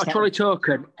what? Not a trolley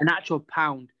token, an actual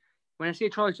pound. When I see a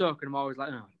trolley token, I'm always like,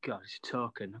 oh, God, it's a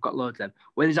token. I've got loads of them.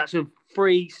 When there's actual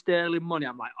free sterling money,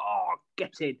 I'm like, oh,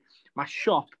 get in. My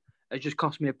shop has just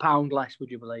cost me £1 less, would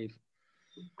you believe?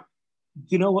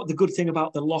 You know what the good thing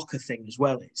about the locker thing as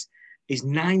well is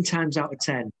 9 times out of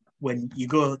 10, when you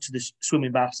go to the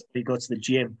swimming baths or you go to the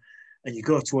gym and you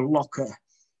go to a locker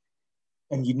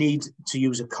and you need to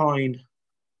use a coin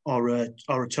or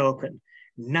a token,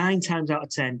 9 times out of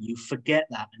 10, you forget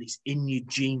that and it's in your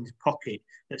jeans pocket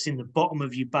that's in the bottom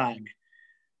of your bag.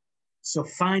 So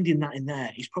finding that in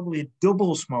there is probably a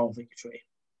double small victory,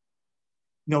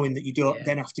 knowing that you don't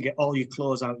then have to get all your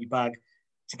clothes out of your bag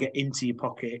to get into your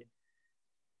pocket.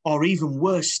 Or even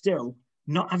worse still,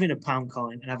 not having a pound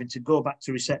coin and having to go back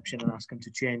to reception and ask them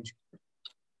to change.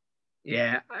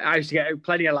 Yeah, I used to get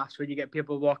plenty of laughs when you get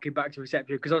people walking back to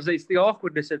reception because obviously it's the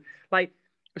awkwardness of, like,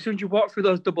 as soon as you walk through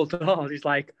those double doors, it's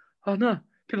like, oh no,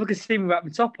 people can see me without my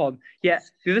top on. Yeah,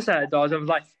 the other side of the doors, I was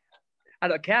like, I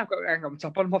don't care, I've got my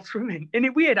top on, I'm off swimming. Isn't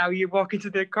it weird how you walk into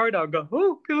the corridor and go,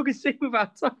 oh, people can see me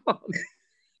without top on?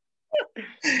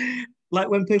 Like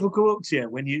when people go up to you,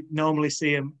 when you normally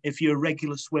see them, if you're a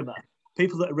regular swimmer,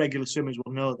 people that are regular swimmers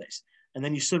will know this. And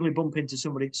then you suddenly bump into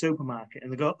somebody at the supermarket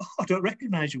and they go, oh, I don't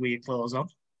recognise you with your clothes on.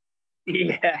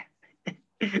 Yeah.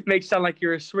 Makes you sound like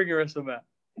you're a swinger or something.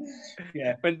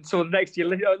 Yeah. When someone next to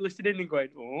you listed in and going,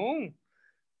 oh,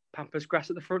 pampas grass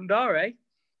at the front door, eh?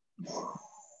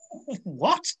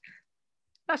 What?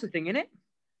 That's the thing, innit?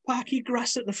 Parky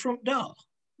grass at the front door?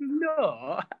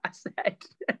 No, I said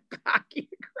parky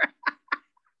grass.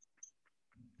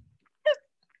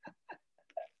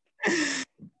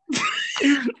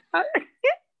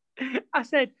 I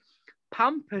said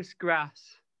pampas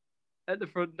grass at the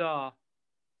front door.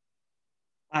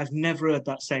 I've never heard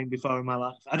that saying before in my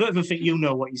life. I don't even think you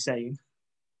know what you're saying.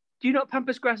 Do you know what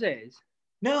pampas grass is?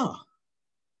 No.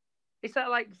 It's that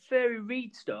like furry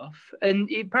reed stuff, and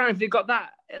apparently if they've got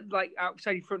that like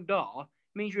outside your front door,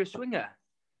 it means you're a swinger.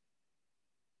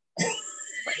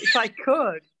 It's like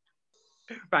good.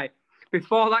 Right.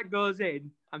 Before that goes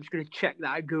in, I'm just going to check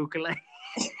that and Google it.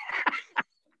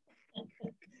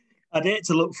 I'd hate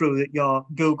to look through your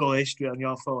Google history on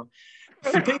your phone.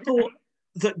 For people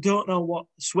that don't know what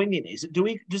swinging is,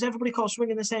 does everybody call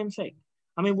swinging the same thing?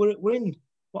 I mean, we're in,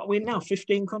 what are we in now,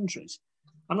 15 countries?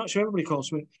 I'm not sure everybody calls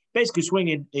swing. Basically,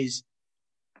 swinging is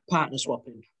partner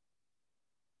swapping.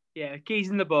 Yeah, keys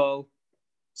in the ball.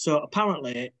 So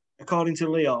apparently, according to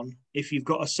Leon, if you've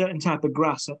got a certain type of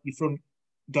grass at your front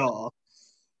door,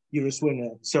 you're a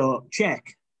swinger. So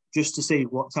check just to see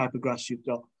what type of grass you've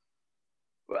got.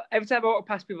 Well, every time I walk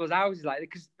past people's houses, like,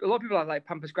 because a lot of people have like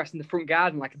pampas grass in the front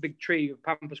garden, like a big tree of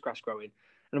pampas grass growing,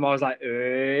 and I'm always like,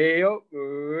 hey, oh,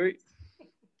 hey.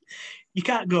 You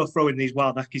can't go throwing these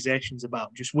wild accusations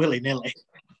about just willy-nilly.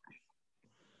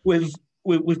 We've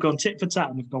gone tit for tat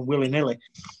and we've gone willy-nilly.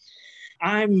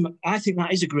 I think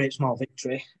that is a great small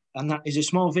victory, and that is a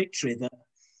small victory that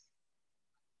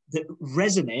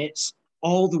resonates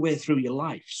all the way through your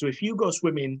life. So if you go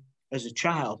swimming as a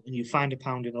child and you find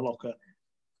 £1 in a locker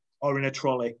or in a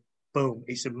trolley, boom,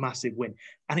 it's a massive win.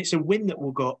 And it's a win that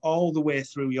will go all the way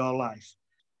through your life.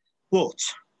 But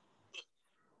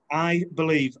I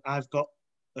believe I've got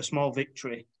a small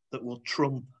victory that will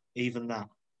trump even that.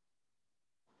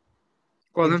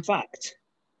 In fact,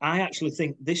 I actually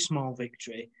think this small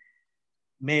victory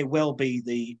may well be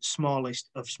the smallest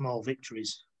of small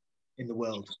victories in the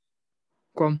world.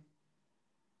 Go on.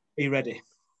 Are you ready?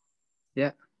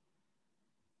 Yeah.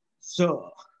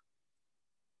 So,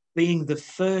 being the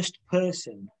first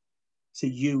person to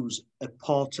use a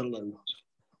Portaloo.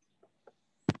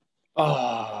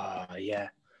 Oh, yeah.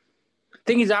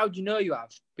 Thing is, how do you know you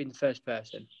have been the first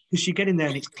person? Because you get in there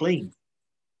and it's clean.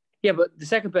 Yeah, but the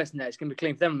second person there, it's going to be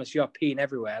clean for them unless you're peeing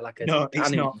everywhere. No,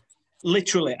 it's not.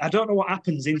 Literally, I don't know what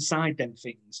happens inside them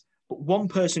things, but one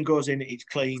person goes in, it's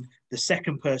clean. The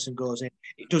second person goes in.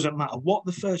 It doesn't matter what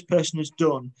the first person has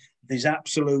done. There's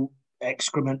absolute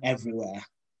excrement everywhere.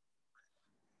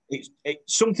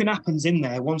 Something happens in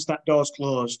there once that door's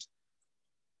closed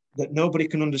that nobody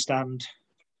can understand.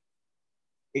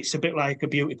 It's a bit like a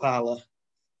beauty parlour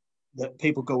that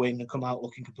people go in and come out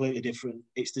looking completely different.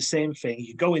 It's the same thing.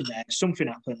 You go in there, something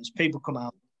happens, people come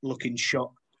out looking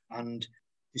shocked and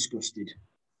disgusted.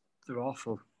 They're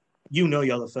awful. You know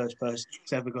you're the first person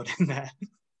that's ever got in there.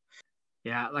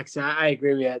 Yeah, like I said, I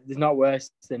agree with you. There's not worse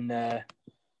than a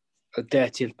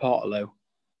dirty Portaloo.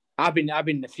 I've been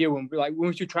in a few, and like when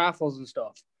we do triathlons and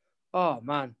stuff. Oh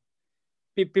man,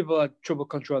 people have trouble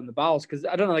controlling the bowels because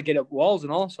I don't know, they get up walls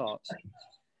and all sorts.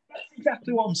 That's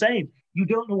exactly what I'm saying. You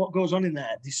don't know what goes on in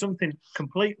there. There's something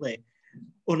completely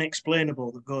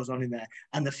unexplainable that goes on in there.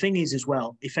 And the thing is as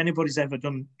well, if anybody's ever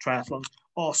done triathlons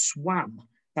or swam,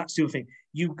 that's the other thing.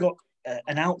 You've got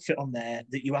an outfit on there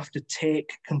that you have to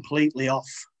take completely off.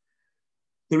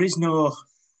 There is no...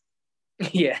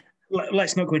 Yeah.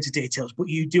 Let's not go into details, but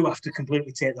you do have to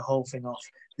completely take the whole thing off.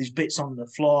 There's bits on the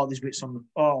floor, there's bits on the...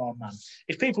 Oh, man.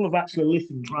 If people have actually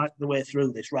listened right the way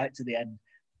through this, right to the end,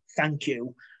 thank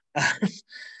you.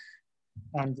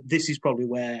 And this is probably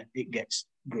where it gets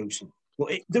gruesome.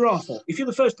 But they're awful. If you're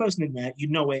the first person in there, you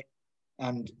know it.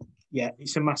 And, yeah,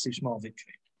 it's a massive small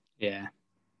victory. Yeah.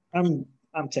 I'm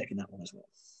taking that one as well.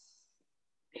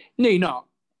 No, you're not.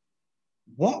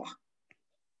 What?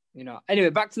 You know. Anyway,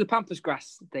 back to the pampas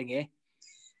grass thingy.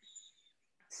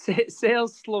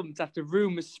 Sales slumped after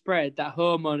rumours spread that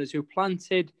homeowners who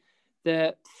planted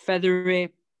the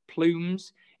feathery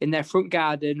plumes in their front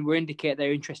garden were indicate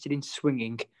they're interested in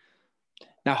swinging.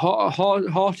 Now,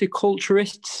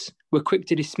 horticulturists were quick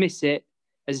to dismiss it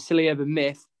as a silly urban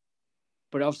myth,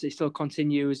 but obviously it still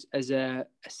continues as a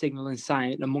signal and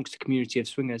sign amongst the community of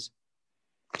swingers.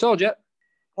 Told you.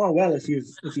 Oh, well, if you've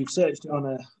searched it on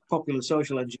a popular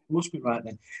social engine, it must be right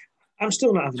then. I'm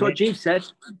still not having That's what Jeeves said.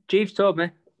 Jeeves told me.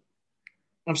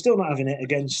 I'm still not having it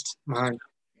against mine.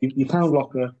 Your pound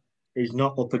locker is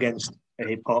not up against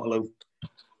a Portaloo.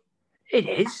 It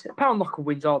is. A pound locker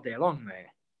wins all day long, mate.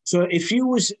 So if you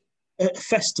was at a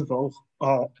festival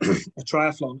or a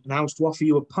triathlon and I was to offer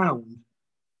you £1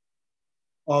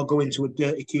 or go into a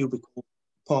dirty cubicle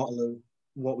Portaloo,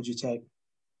 what would you take?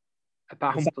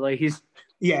 £1, please.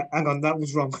 Yeah, hang on, that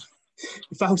was wrong.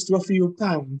 If I was to offer you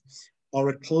 £1 or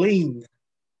a clean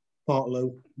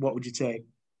Portaloo, what would you take?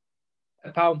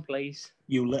 £1, please.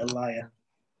 You little liar.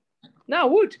 No, I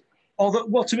would. Although,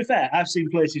 well, to be fair, I've seen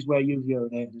places where you've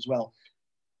urinated as well,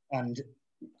 and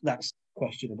that's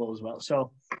questionable as well.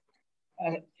 So,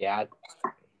 yeah,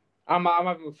 I'm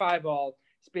having a fireball.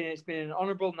 It's been an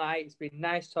honourable night. It's been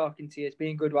nice talking to you. It's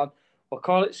been a good one. We'll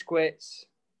call it squits.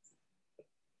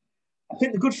 I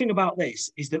think the good thing about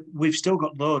this is that we've still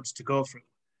got loads to go through.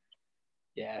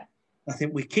 Yeah. I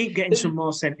think we keep getting some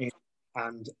more sent in,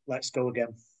 and let's go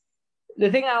again. The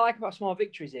thing I like about small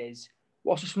victories is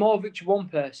what's a small victory for one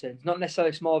person, it's not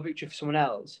necessarily a small victory for someone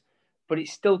else, but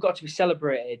it's still got to be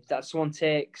celebrated that someone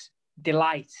takes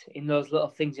delight in those little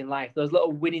things in life, those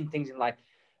little winning things in life.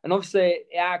 And obviously,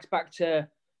 it harks back to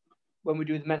when we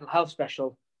do the mental health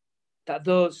special, that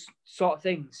those sort of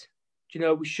things,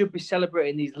 we should be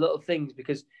celebrating these little things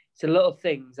because it's the little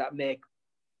things that make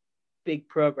big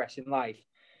progress in life.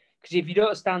 Because if you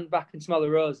don't stand back and smell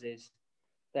the roses,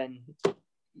 then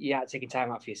you aren't taking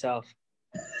time out for yourself.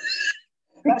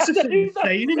 That's a famous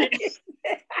saying, isn't it?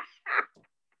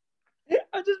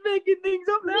 I'm just making things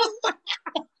up now.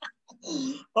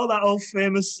 Oh, that old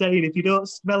famous saying, if you don't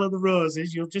smell of the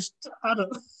roses, you'll just, I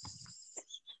don't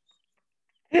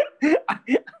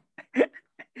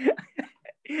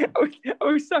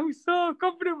I was so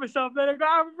confident in myself. Then I got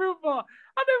out of the room for.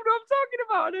 I don't know what I'm talking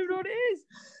about. I don't know what it is.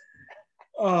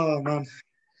 Oh, man.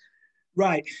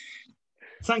 Right.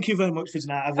 Thank you very much for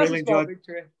tonight. I've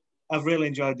really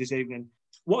enjoyed this evening.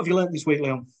 What have you learned this week,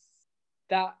 Leon?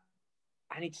 That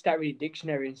I need to start reading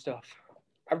dictionary and stuff.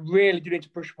 I really do need to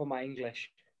brush up on my English.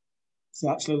 So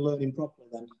actually learning properly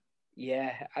then?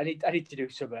 Yeah, I need to do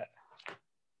something.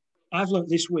 I've learned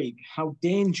this week how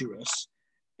dangerous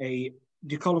do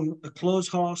you call them a clothes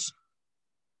horse?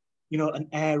 An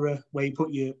area where you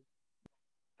put your...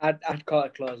 I'd call it a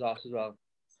clothes horse as well.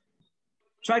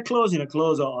 Try closing a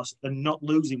clothes horse and not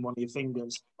losing one of your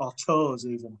fingers or toes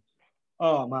even.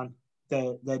 Oh, man,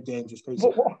 they're dangerous pieces.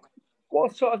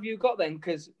 What sort of you got then?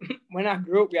 Because when I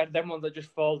grew up, we had them ones that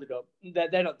just folded up.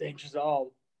 They're not dangerous at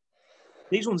all.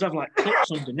 These ones have like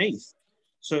clips underneath.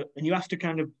 And you have to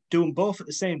kind of do them both at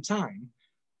the same time,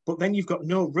 but then you've got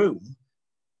no room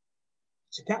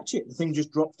to catch it. The thing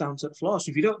just drops down to the floor.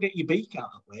 So if you don't get your beak out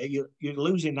of the way, you're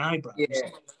losing eyebrows. Yeah,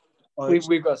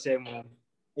 we've got the same one.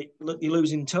 You're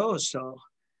losing toes. So,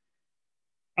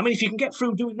 I mean, if you can get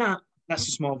through doing that, that's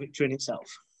a small victory in itself.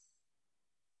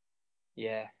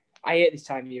 Yeah. I hate this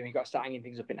time of year when you've got to start hanging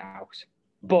things up in the house.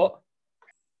 But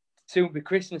soon will be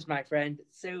Christmas, my friend.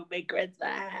 Soon be Christmas.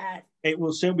 It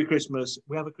will soon be Christmas.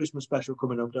 We have a Christmas special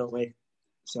coming up, don't we?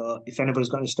 So if anybody's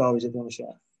got any stories that they want to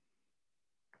share.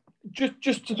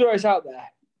 Just to throw us out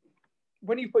there,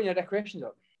 when are you putting your decorations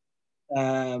up?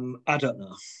 I don't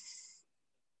know.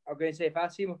 I'm going to say, if I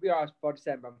see them up your house before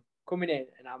December, I'm coming in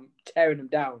and I'm tearing them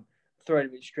down, throwing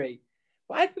them in the street.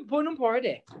 But I've been putting them up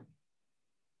already.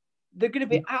 They're going to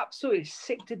be absolutely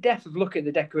sick to death of looking at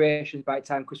the decorations by the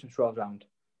time Christmas rolls around.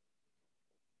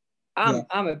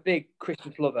 I'm a big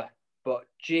Christmas lover, but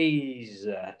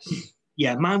Jesus.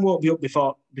 Yeah, mine won't be up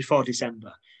before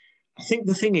December. I think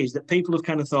the thing is that people have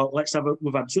kind of thought,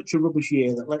 we've had such a rubbish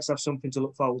year that let's have something to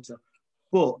look forward to.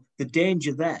 But the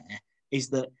danger there is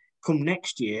that come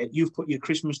next year, you've put your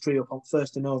Christmas tree up on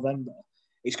 1st of November.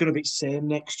 It's going to be the same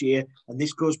next year. And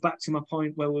this goes back to my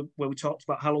point where we talked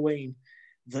about Halloween,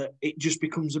 that it just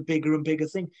becomes a bigger and bigger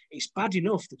thing. It's bad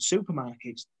enough that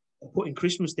supermarkets are putting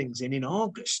Christmas things in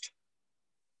August.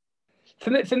 For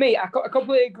me, I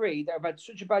completely agree that I've had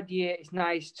such a bad year. It's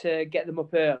nice to get them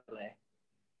up early.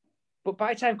 But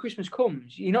by the time Christmas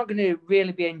comes, you're not going to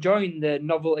really be enjoying the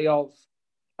novelty of,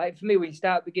 like for me, when you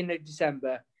start at the beginning of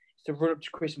December, it's the run up to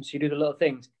Christmas, you do the little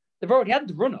things. They've already had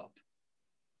the run up.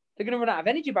 They're going to run out of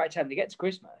energy by the time they get to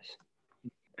Christmas.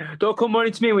 Don't come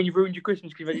running to me when you've ruined your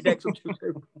Christmas because you've had your decks up too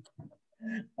soon.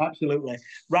 Absolutely.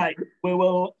 Right. We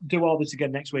will do all this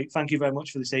again next week. Thank you very much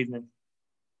for this evening.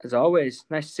 As always.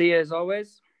 Nice to see you as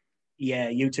always. Yeah,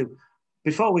 you too.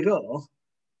 Before we go,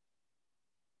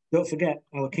 don't forget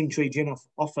our King Tree Gin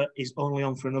offer is only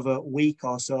on for another week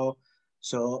or so.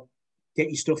 So get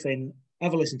your stuff in,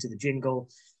 have a listen to the jingle.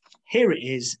 Here it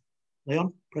is.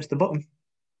 Leon, press the button.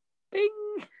 Bing!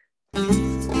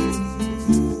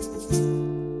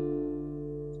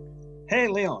 Hey,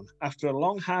 Leon, after a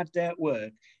long, hard day at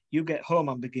work, you get home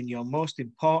and begin your most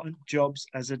important jobs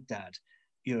as a dad.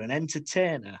 You're an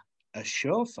entertainer, a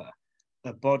chauffeur,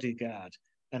 a bodyguard,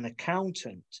 an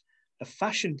accountant, a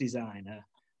fashion designer,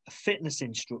 a fitness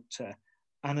instructor,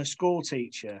 and a school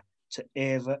teacher to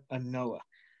Ava and Noah.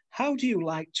 How do you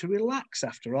like to relax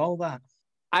after all that?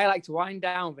 I like to wind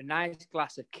down with a nice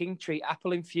glass of King Tree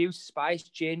apple-infused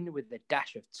spiced gin with a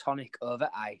dash of tonic over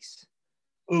ice.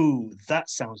 Ooh, that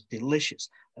sounds delicious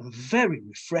and very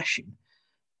refreshing.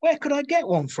 Where could I get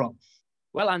one from?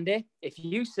 Well, Andy, if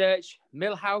you search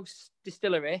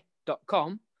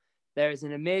millhousedistillery.com, there is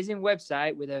an amazing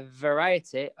website with a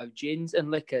variety of gins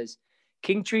and liquors.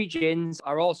 King Tree Gins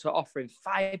are also offering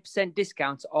 5%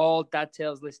 discount to all Dad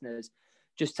Tales listeners.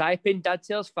 Just type in Dad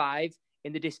Tales 5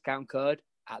 in the discount code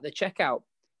at the checkout.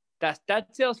 That's Dad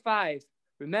Tales 5.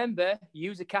 Remember,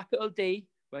 use a capital D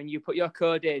when you put your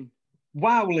code in.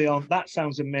 Wow, Leon, that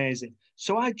sounds amazing.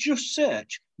 So I just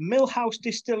search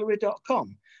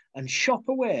millhousedistillery.com and shop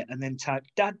away and then type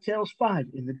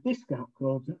DadTales5 in the discount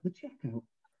codes at the checkout.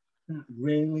 That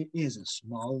really is a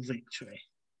small victory.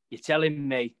 You're telling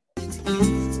me.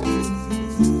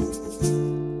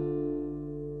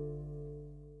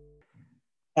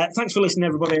 Thanks for listening,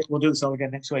 everybody. We'll do this all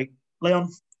again next week.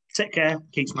 Leon, take care.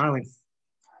 Keep smiling.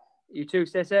 You too.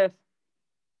 Stay safe.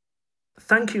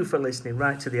 Thank you for listening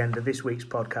right to the end of this week's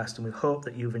podcast, and we hope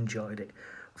that you've enjoyed it.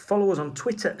 Follow us on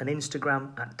Twitter and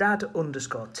Instagram at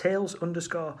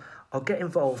dad_tales_, or get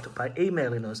involved by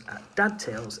emailing us at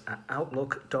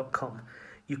dadtales@outlook.com.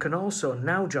 You can also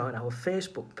now join our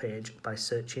Facebook page by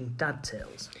searching Dad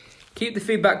Tales. Keep the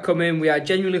feedback coming. We are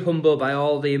genuinely humbled by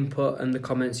all the input and the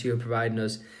comments you are providing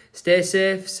us. Stay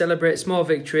safe, celebrate small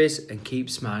victories, and keep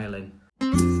smiling.